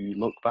understand, you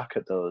look back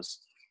at those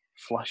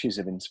flashes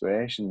of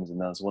inspirations and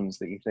those ones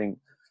that you think,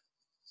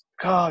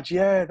 God,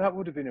 yeah, that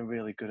would have been a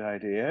really good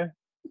idea.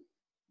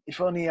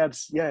 If only I had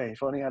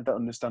that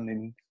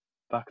understanding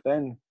back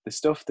then, the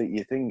stuff that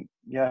you think,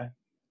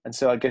 and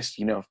so I guess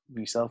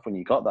yourself, when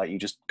you got that, you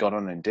just got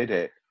on and did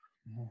it.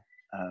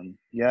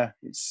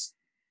 It's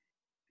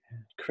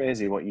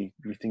crazy what you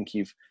think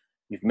you've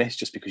missed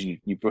just because you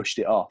brushed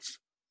it off,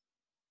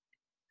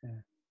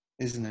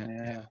 isn't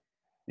it?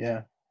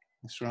 Yeah,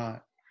 that's right.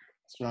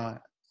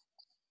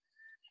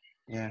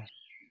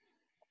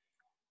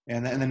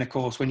 And then of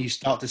course, when you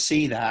start to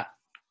see that,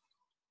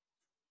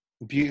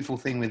 the beautiful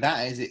thing with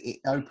that is it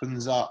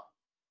opens up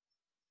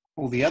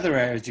all the other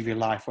areas of your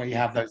life where you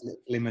have those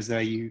little glimmers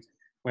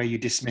where you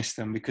dismiss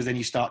them, because then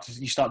you start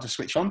to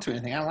switch on to it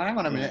and think, oh, hang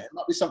on a minute, there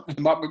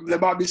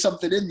might be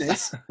something in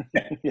this.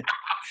 There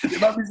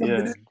might be something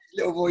in these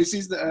little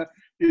voices that are,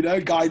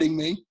 guiding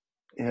me.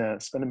 Yeah,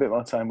 spend a bit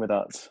more time with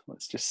that.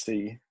 Let's just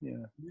see.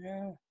 Yeah,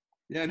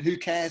 and who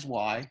cares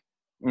why?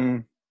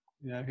 Who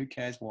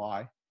cares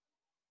why?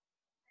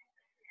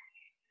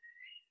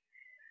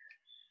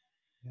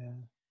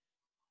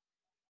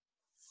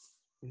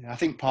 Yeah, I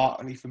think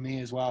partly for me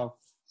as well,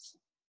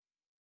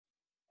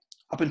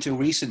 up until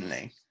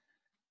recently,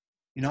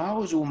 I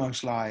was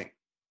almost like,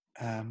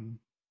 if I'm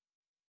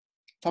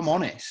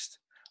honest,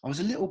 I was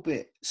a little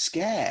bit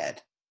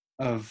scared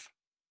of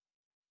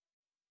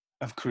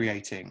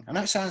creating. I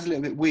know it sounds a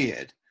little bit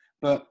weird,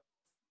 but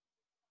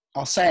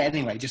I'll say it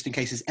anyway, just in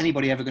case there's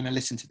anybody ever going to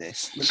listen to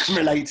this that can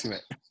relate to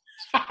it.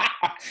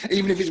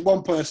 Even if it's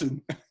one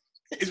person,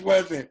 it's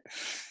worth it.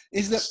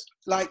 Is that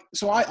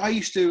so I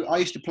used to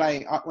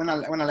play, when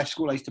I left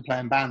school, I used to play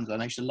in bands, and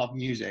I used to love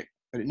music,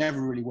 but it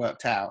never really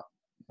worked out.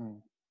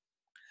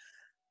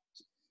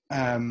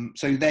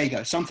 So there you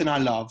go. Something I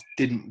loved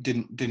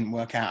didn't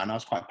work out, and I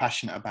was quite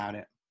passionate about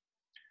it.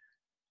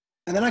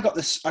 And then I got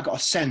a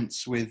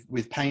sense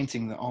with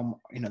painting that I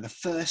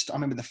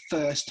remember the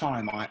first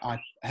time I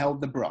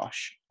held the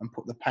brush and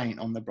put the paint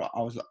on the brush,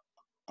 I was like,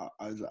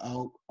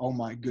 oh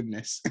my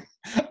goodness,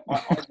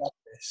 I love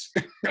this.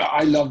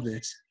 I love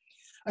this.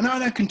 And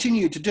I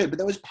continued to do it, but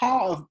there was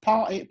part of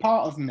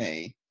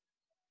me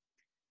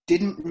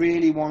didn't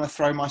really want to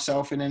throw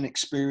myself in and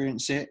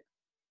experience it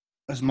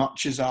as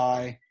much as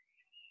I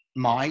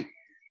might,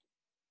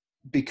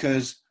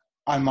 because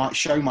I might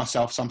show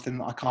myself something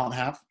that I can't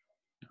have,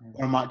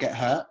 or I might get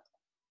hurt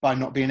by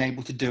not being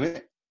able to do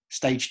it.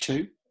 Stage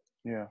 2.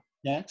 Yeah,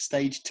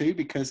 stage 2,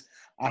 because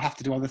I'd have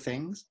to do other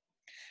things.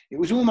 It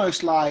was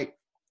almost like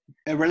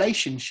a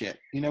relationship,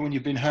 when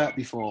you've been hurt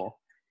before,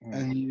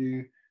 and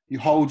you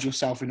hold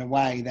yourself in a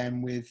way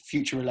then with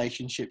future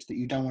relationships that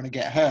you don't want to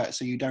get hurt,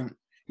 so you don't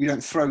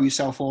throw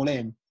yourself all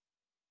in.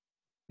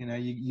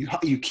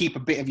 You keep a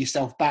bit of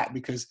yourself back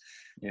because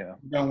you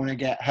don't want to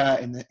get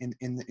hurt in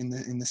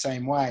the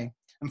same way.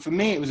 And for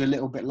me, it was a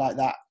little bit like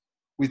that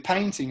with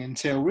painting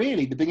until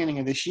really the beginning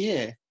of this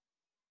year.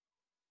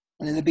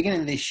 And in the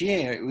beginning of this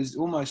year, it was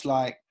almost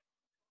like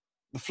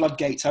the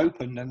floodgates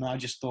opened, and I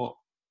just thought,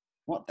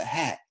 what the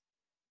heck?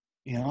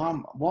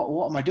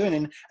 What am I doing?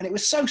 And it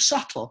was so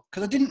subtle,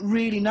 because I didn't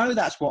really know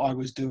that's what I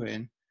was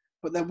doing,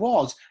 but there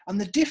was. And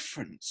the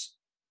difference,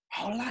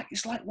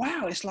 it's like,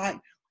 wow, it's like,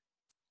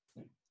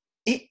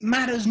 it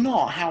matters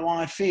not how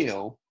I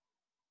feel.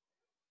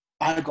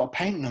 I've got a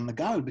painting on the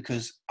go,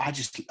 because I'm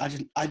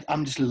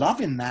just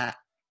loving that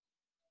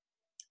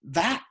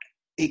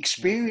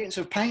experience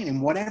of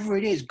painting, whatever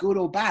it is, good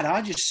or bad.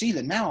 I just see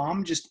that now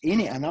I'm just in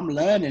it, and I'm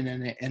learning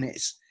in it, and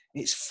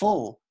it's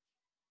full.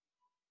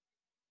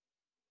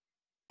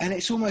 And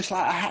it's almost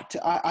like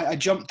I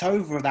jumped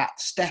over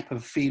that step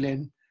of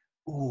feeling,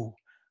 oh,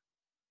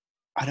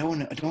 I don't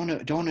want to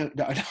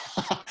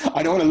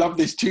love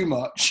this too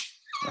much.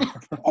 I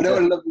don't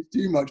want to love this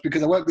too much,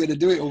 because I won't be able to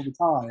do it all the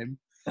time.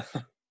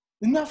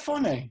 Isn't that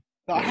funny?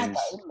 That I had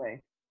that in me.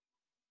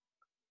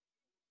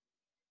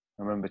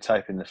 I remember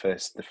typing the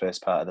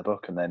first part of the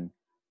book and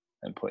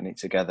putting it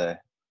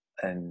together,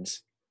 and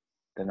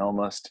then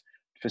almost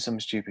for some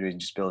stupid reason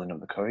just building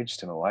up the courage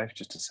to my wife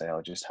just to say,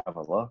 I'll just have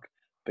a look.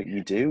 But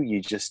you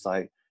just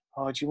like,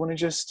 oh, do you want to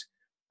just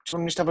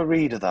have a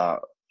read of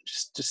that?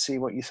 Just see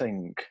what you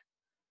think.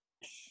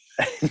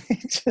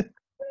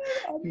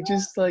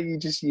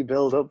 you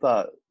build up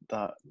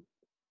that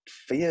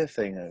fear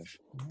thing of,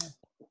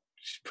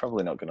 she's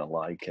probably not going to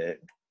like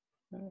it.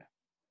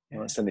 I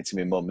might send it to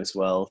my mum as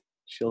well.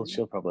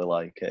 She'll probably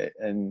like it,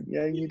 and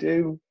you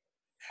do.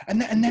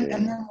 And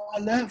then what I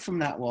learned from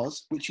that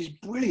was, which is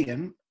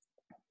brilliant,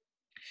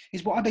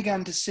 is what I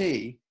began to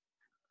see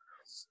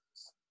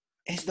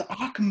is that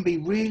I can be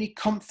really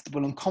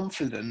comfortable and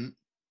confident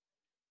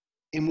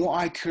in what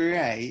I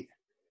create.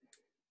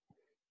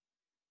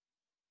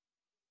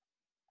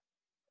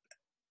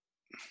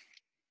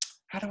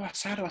 How do I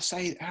say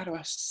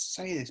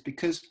this?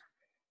 Because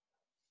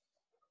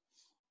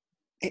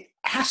it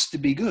has to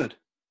be good.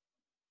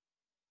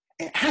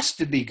 It has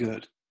to be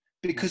good,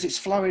 because it's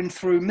flowing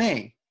through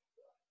me.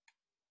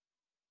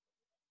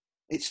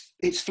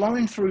 It's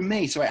flowing through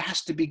me, so it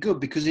has to be good,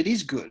 because it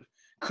is good.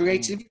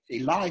 Creativity,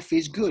 life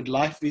is good.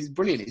 Life is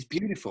brilliant. It's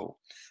beautiful.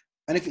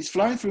 And if it's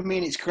flowing through me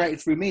and it's created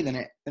through me, then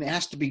it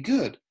has to be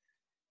good.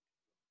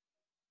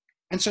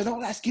 And so what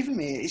that's given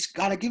me, it's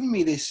kind of given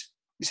me this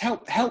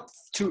help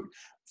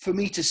for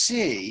me to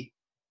see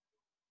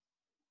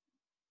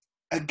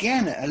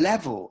again at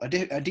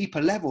a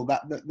deeper level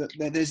that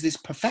there's this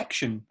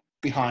perfection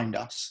behind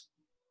us.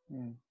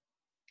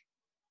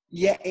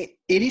 Yeah, it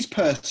is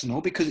personal,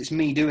 because it's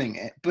me doing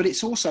it, but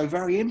it's also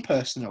very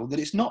impersonal, that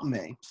it's not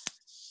me.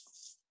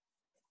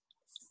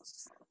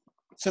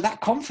 So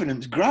that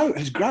confidence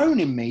has grown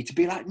in me to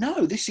be like,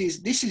 no, this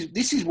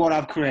is what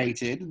I've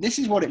created. This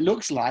is what it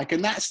looks like,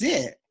 and that's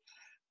it.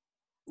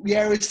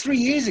 Yeah, it was 3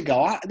 years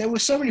ago. There were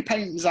so many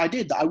paintings I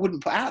did that I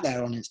wouldn't put out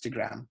there on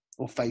Instagram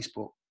or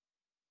Facebook.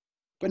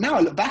 But now I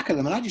look back at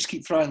them and I just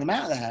keep throwing them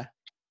out there.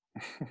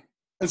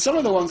 And some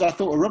of the ones I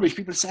thought were rubbish,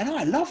 people are saying, oh,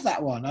 I love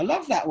that one. I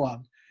love that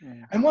one.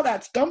 And what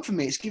that's done for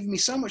me, it's given me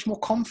so much more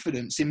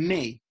confidence in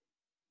me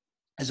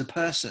as a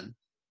person,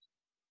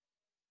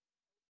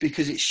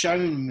 because it's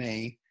shown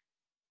me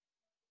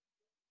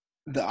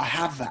that I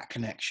have that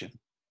connection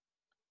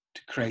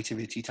to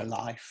creativity, to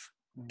life,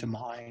 to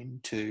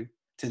mind, to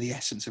the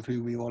essence of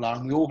who we all are.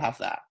 And we all have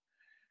that.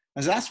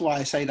 And so that's why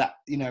I say that,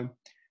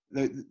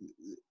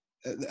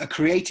 a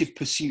creative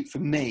pursuit for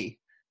me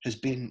has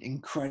been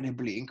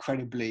incredibly,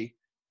 incredibly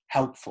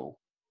helpful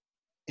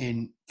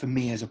for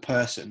me as a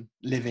person,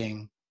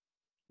 living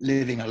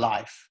a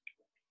life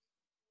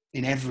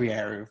in every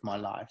area of my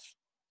life.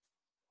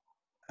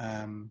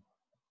 Because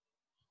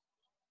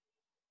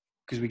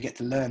we get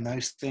to learn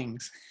those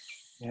things,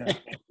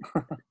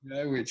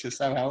 which are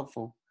so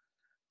helpful.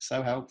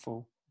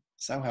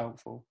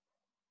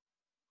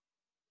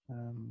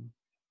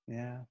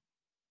 Yeah.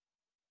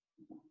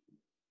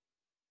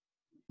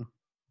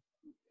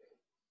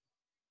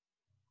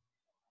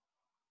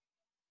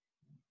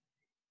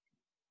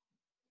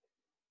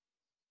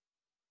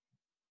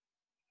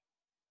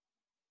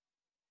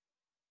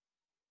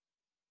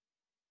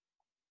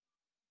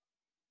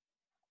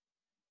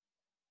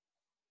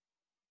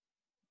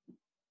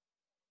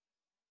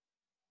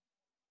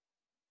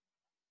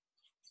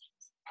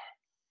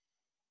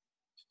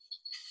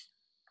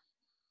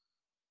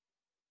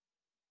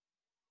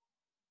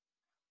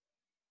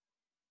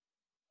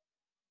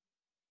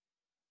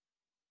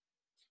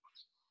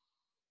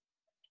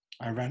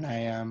 I ran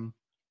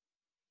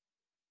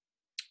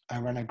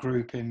a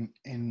group in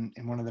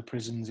one of the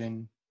prisons,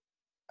 in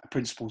a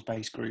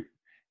principles-based group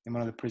in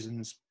one of the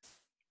prisons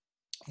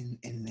in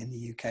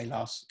the UK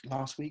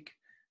last week.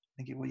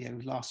 I think it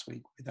was last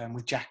week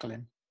with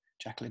Jacqueline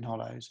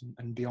Hollows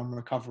and Beyond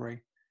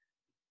Recovery,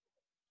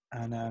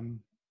 and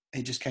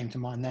it just came to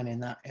mind then in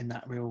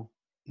that real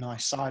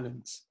nice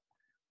silence.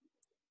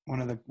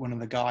 One of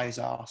the guys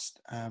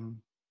asked,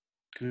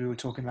 because we were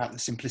talking about the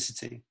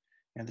simplicity,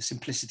 the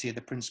simplicity of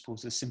the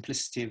principles, the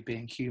simplicity of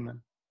being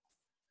human,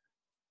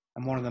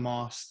 and one of them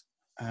asked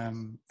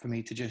for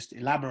me to just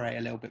elaborate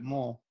a little bit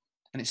more,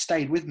 and it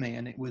stayed with me,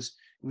 and it was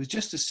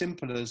just as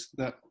simple as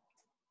that.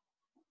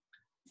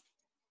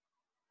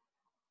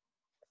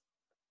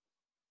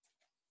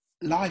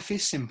 Life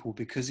is simple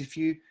because if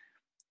you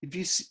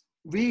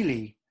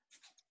really,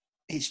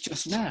 it's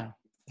just now,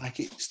 like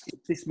it's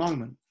this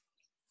moment.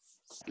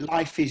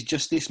 Life is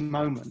just this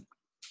moment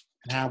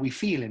and how we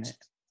feel in it.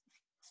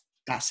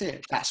 That's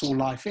it. That's all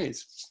life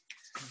is.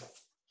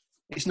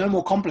 It's no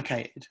more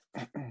complicated.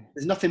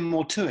 There's nothing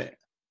more to it.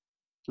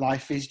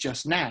 Life is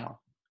just now.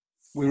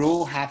 We're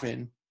all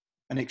having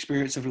an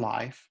experience of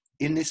life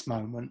in this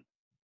moment,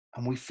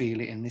 and we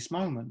feel it in this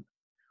moment.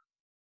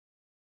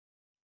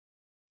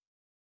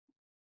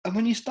 And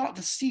when you start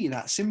to see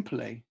that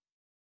simply,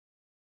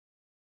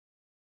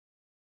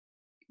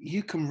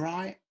 you can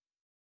write,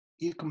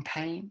 you can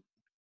paint,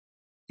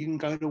 you can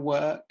go to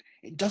work.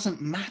 It doesn't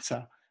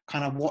matter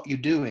kind of what you're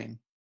doing.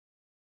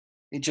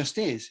 It just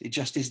is. It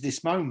just is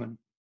this moment,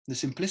 the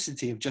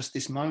simplicity of just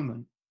this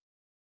moment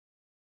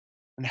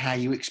and how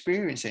you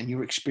experience it. And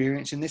you're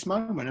experiencing this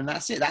moment, and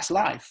that's it. That's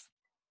life.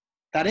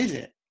 That is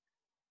it.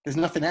 There's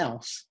nothing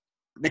else.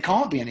 There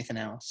can't be anything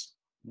else.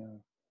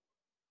 No.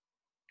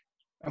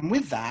 And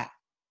with that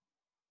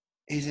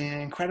is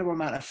an incredible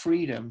amount of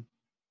freedom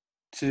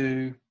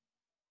to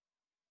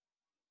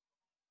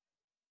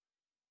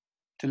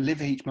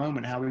live each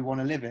moment how we want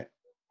to live it,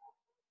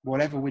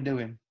 whatever we're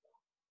doing.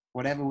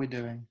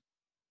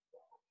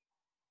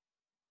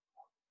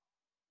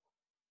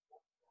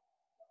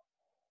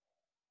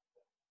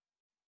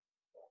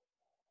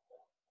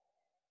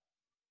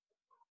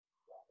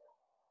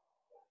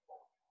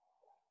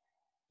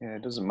 Yeah,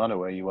 it doesn't matter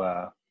where you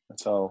are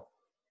at all.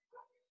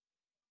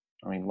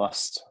 I mean,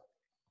 last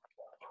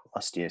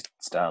year,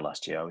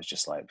 I was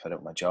just like fed up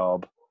with my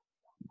job,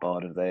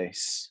 bored of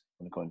this,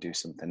 I'm gonna go and do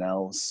something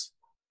else.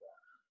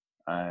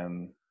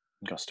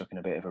 Got stuck in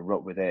a bit of a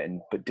rut with it,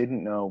 but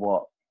didn't know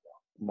what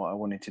I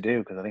wanted to do,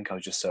 because I think I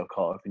was just so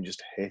caught up in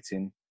just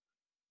hating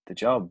the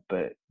job.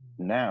 But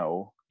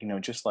now,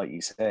 just like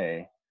you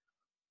say,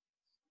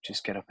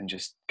 just get up and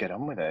just get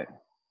on with it.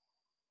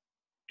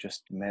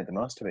 Just make the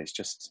most of it. It's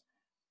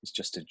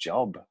just a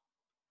job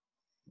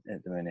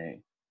at the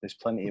minute. There's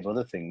plenty of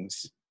other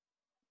things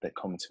that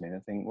come to me, and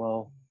I think,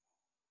 well,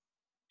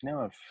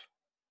 I'm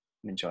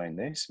enjoying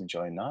this, I'm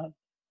enjoying that.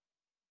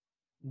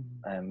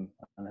 And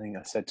I think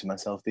I said to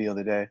myself the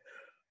other day,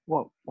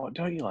 what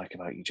don't you like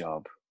about your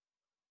job?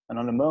 And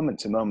on a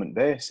moment-to-moment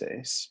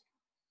basis,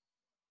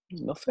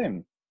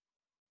 nothing.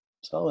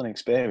 It's all an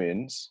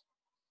experience.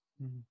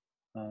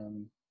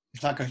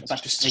 It's like goes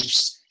back to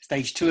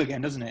stage 2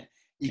 again, doesn't it?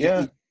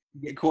 You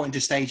get caught into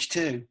stage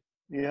 2.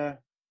 Yeah.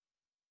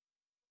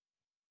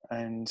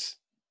 And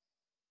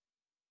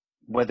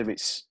whether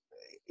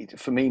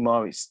for me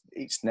more,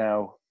 it's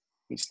now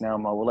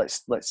more, well,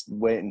 let's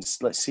wait and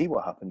let's see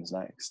what happens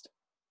next.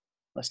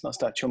 Let's not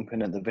start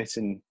jumping at the bit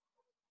and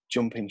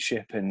jumping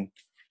ship and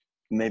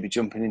maybe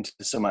jumping into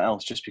somewhere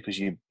else just because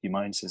your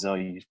mind says, oh,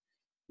 you've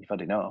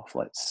had enough.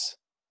 Let's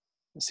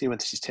see where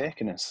this is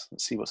taking us.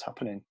 Let's see what's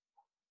happening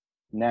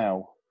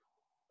now.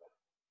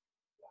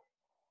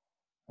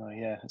 Oh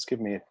yeah, it's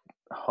given me a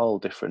whole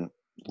different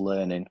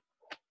learning,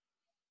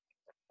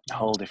 a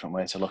whole different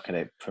way to look at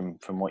it from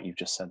what you've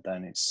just said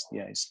then. It's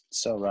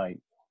so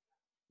right.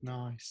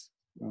 Nice.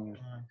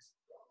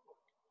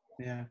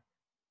 Yeah.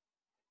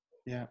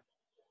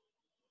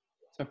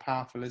 So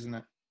powerful, isn't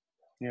it?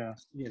 Yeah,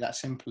 that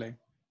simply.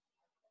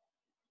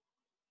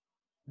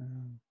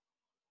 And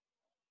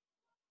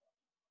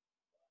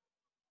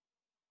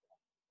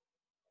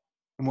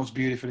what's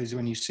beautiful is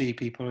when you see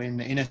people in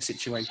a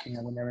situation,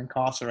 when they're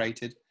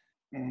incarcerated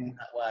in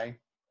that way,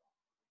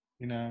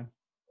 and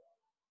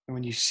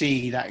when you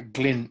see that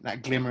glint,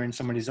 that glimmer in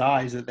somebody's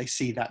eyes, that they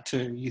see that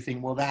too, you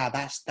think, well,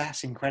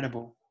 that's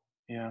incredible.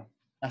 Yeah,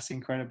 that's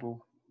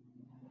incredible,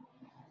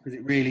 because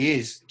it really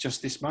is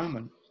just this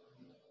moment.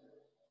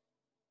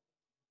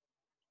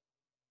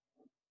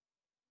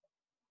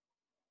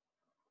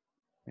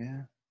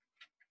 Yeah.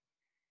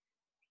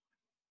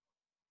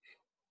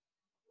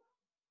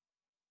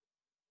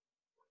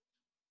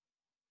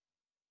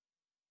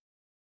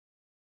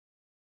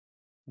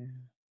 Yeah.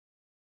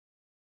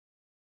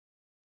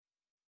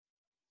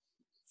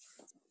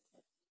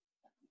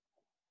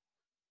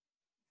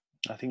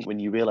 I think when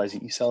you realise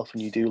it yourself,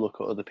 and you do look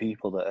at other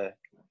people that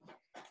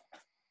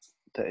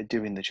are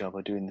doing the job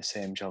or doing the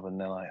same job, and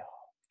they're like,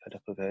 oh, fed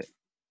up of it,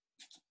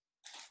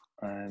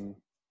 and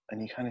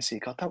you kind of see,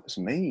 God, that was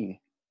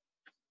me.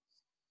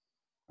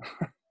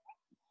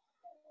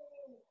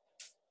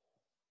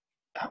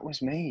 that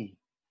was me.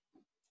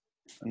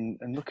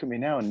 And look at me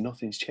now, and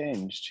nothing's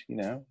changed, you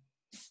know.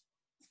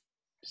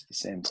 It's the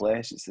same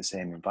place, it's the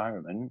same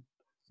environment.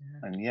 Yeah.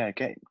 And yeah,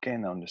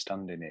 getting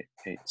understanding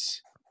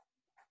it's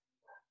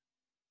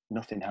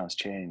nothing has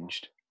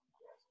changed.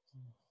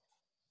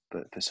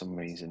 But for some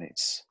reason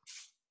it's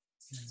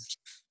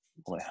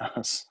well, it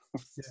has.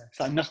 Yeah. It's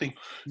like nothing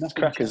It's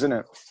crackers, isn't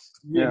it?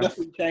 Yeah,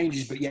 nothing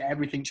changes, but yet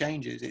everything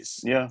changes.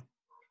 It's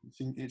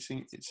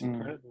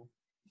incredible.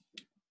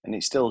 And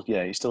it's still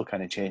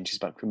kind of changes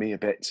back for me a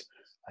bit.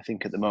 I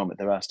think at the moment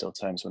there are still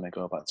times when I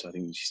go back to, I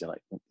think you said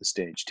like the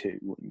stage 2,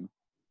 and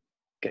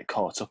get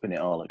caught up in it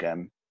all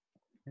again.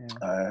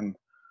 Yeah.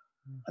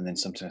 And then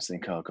sometimes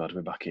think, oh God,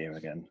 we're back here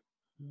again.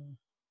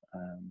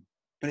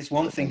 But it's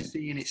one thing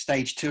seeing it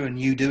stage 2 and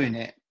you doing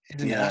it,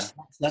 isn't it?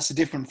 That's a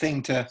different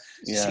thing to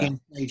seeing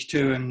stage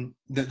 2 and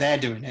that they're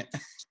doing it.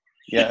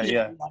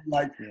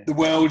 Like the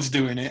world's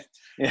doing it.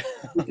 Yeah.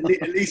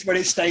 At least when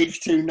it's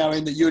stage 2,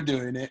 knowing that you're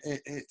doing it,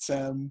 it's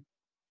a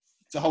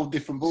whole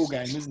different ball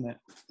game, isn't it?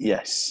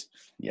 Yes,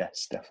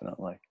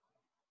 definitely.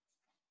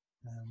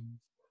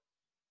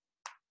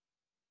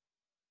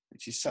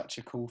 Which is such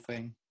a cool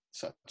thing.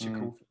 Such a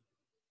cool thing.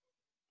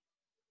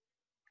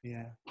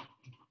 Yeah.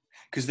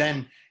 Because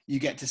then you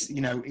get to,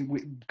 you know,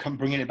 come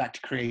bringing it back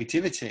to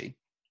creativity.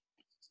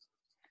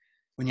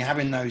 When you're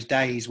having those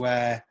days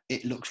where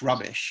it looks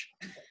rubbish,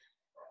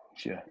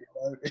 yeah,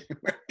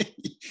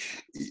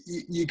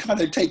 you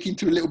kind of take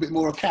into a little bit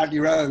more account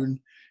your own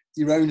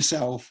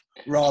self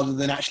rather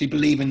than actually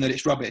believing that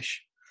it's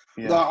rubbish.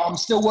 Yeah. I'm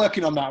still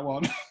working on that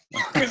one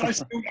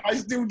because I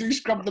still do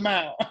scrub them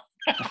out.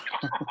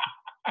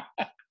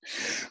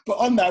 But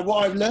on that,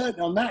 what I've learned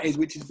on that is,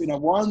 which has been a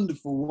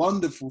wonderful,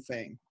 wonderful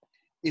thing,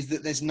 is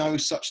that there's no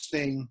such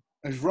thing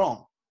as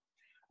wrong.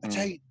 I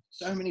tell you,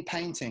 so many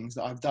paintings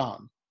that I've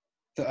done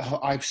that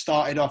I've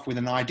started off with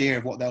an idea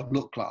of what they'll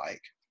look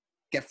like,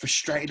 get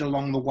frustrated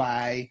along the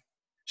way,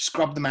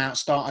 scrub them out,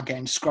 start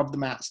again, scrub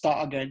them out,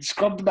 start again,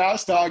 scrub them out,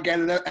 start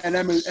again. And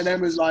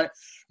Emma's like,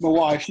 my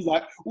wife, she's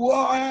like,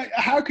 "Why?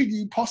 How could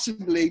you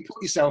possibly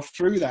put yourself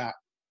through that?"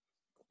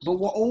 But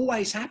what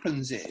always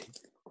happens is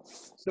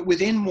that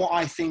within what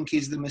I think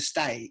is the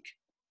mistake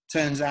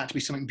turns out to be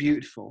something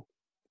beautiful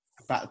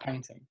about the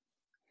painting.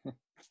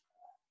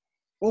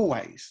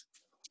 Always.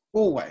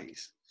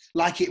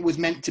 Like it was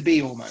meant to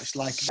be, almost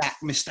like that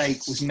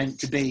mistake was meant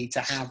to be to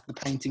have the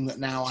painting that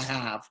now I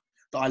have,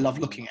 that I love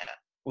looking at,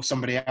 or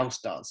somebody else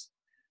does.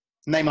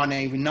 And they might not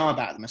even know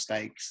about the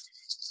mistakes.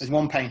 There's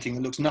one painting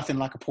that looks nothing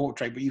like a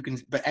portrait,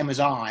 but Emma's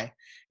eye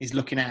is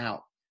looking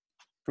out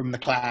from the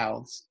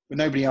clouds, but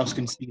nobody else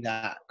can see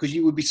that because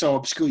you would be so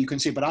obscure you couldn't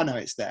see it, but I know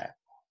it's there.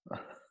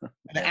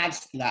 And it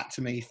adds to that,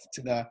 to me,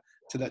 to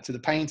the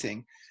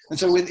painting. And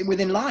so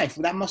within life,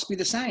 that must be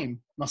the same,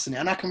 mustn't it?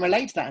 And I can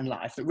relate to that in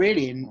life, that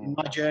really in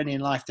my journey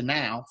in life to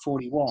now,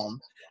 41,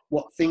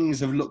 what things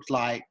have looked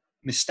like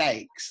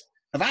mistakes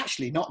have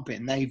actually not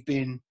been. They've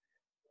been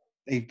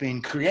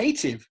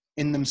creative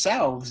in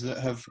themselves that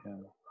have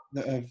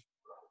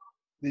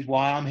is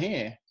why I'm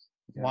here.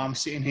 Yeah. Why I'm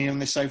sitting here on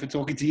this sofa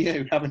talking to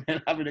you, having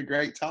a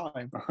great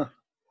time.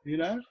 You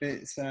know,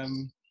 it's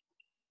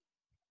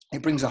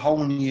it brings a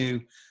whole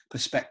new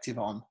perspective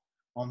on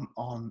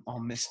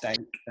mistake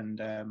and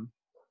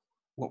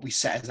what we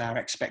set as our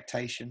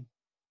expectation.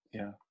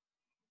 Yeah.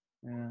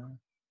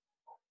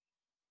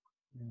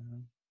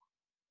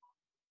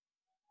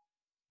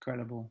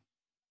 Incredible,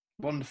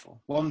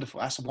 wonderful.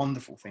 That's a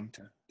wonderful thing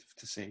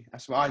to see.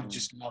 That's what I've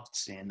just loved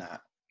seeing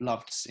that.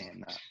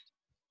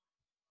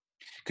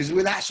 Because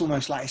that's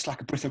almost like, it's like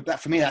a breath of that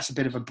for me. That's a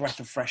bit of a breath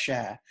of fresh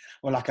air,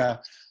 or like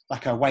a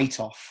weight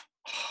off.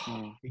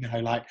 You know,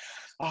 like,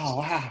 oh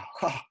wow,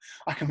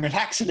 I can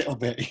relax a little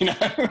bit. You know,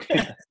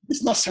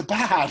 it's not so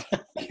bad.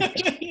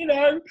 You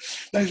know,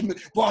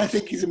 what I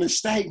think is a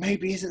mistake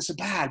maybe isn't so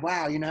bad.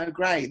 Wow, you know,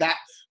 great. That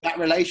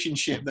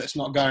relationship that's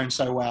not going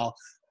so well.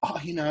 Oh,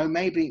 you know,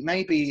 maybe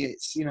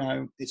it's, you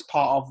know, it's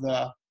part of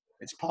the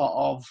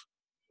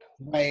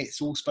way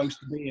it's all supposed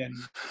to be, and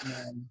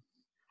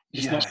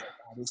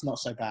it's not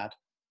so bad.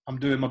 I'm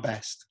doing my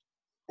best.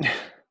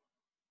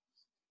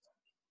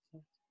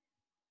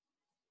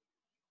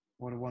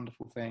 What a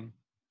wonderful thing.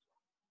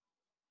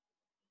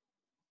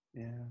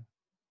 Yeah.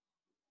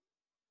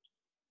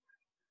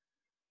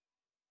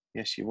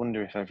 Yes, you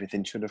wonder if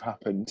everything should have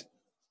happened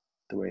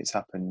the way it's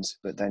happened,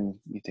 but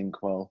then you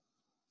think, well,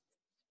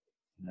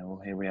 you know,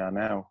 well, here we are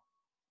now.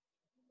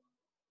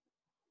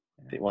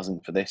 Yeah. If it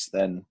wasn't for this,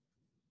 then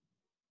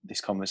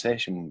this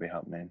conversation wouldn't be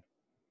happening.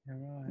 You're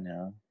right. You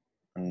know,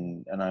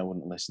 and I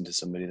wouldn't listen to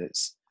somebody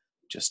that's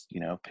just,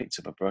 you know, picked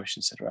up a brush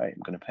and said, right,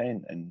 I'm going to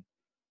paint, and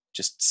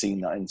just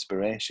seen that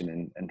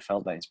inspiration and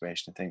felt that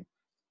inspiration and think,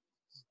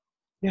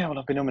 yeah, well,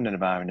 I've been umming and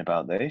ahhing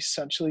about this.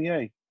 Actually,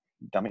 yeah,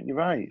 damn it, you're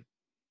right.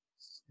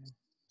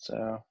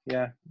 So,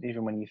 yeah,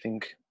 even when you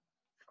think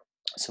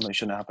something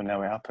shouldn't happen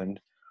how it happened,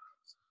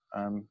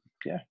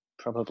 yeah,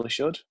 probably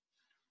should.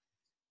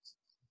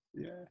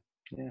 Yeah.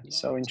 Yeah,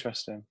 so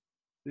interesting.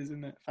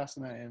 Isn't it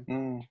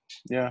fascinating?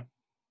 Yeah.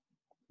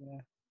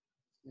 Yeah.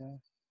 Yeah.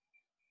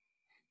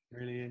 It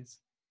really is.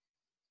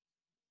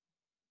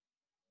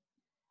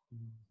 Mm.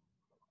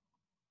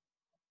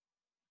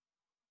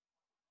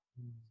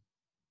 Mm.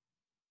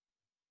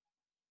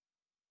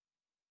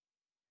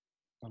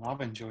 Well,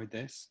 I've enjoyed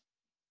this.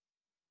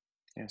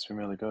 Yeah, it's been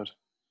really good.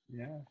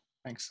 Yeah.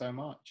 Thanks so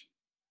much.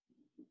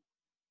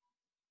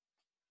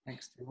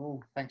 Thanks to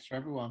all. Thanks to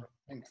everyone.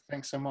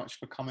 Thanks so much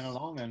for coming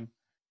along, and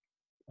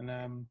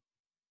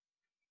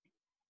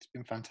it's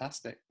been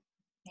fantastic.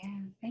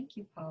 Yeah, thank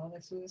you, Paul.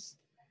 This was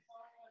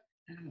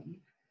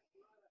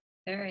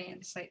very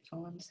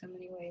insightful in so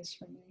many ways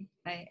for me.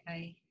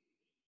 I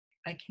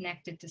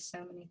connected to so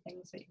many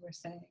things that you were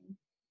saying.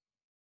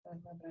 I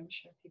love it. I'm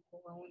sure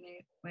people will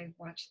when they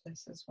watch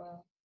this as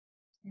well.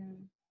 Yeah,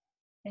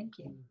 thank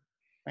you.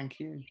 Thank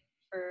you.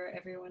 For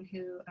everyone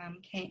who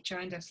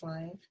joined us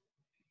live.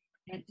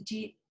 And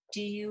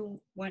do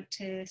you want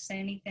to say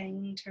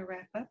anything to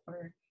wrap up,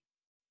 or?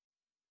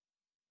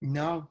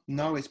 No,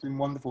 it's been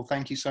wonderful.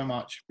 Thank you so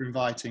much for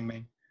inviting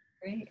me.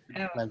 Great.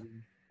 Oh.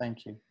 Pleasure.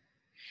 Thank you.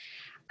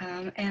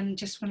 And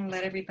just want to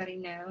let everybody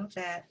know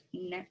that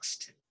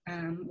next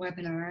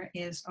webinar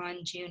is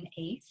on June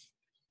 8th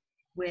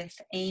with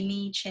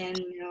Amy Chen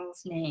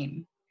Mills'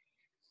 name.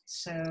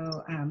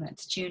 So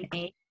it's June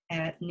 8th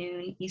at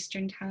noon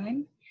Eastern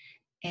Time.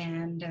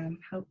 And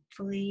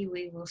hopefully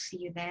we will see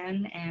you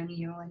then, and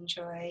you'll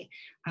enjoy.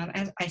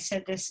 As I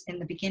said this in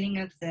the beginning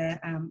of the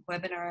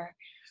webinar,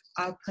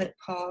 I'll put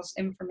Paul's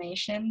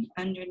information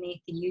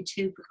underneath the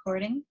YouTube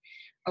recording,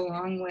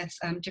 along with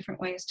different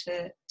ways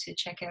to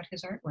check out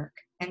his artwork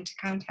and to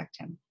contact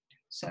him.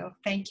 So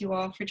thank you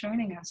all for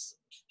joining us.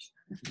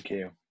 Thank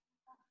you.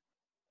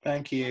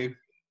 Thank you.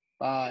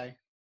 Bye.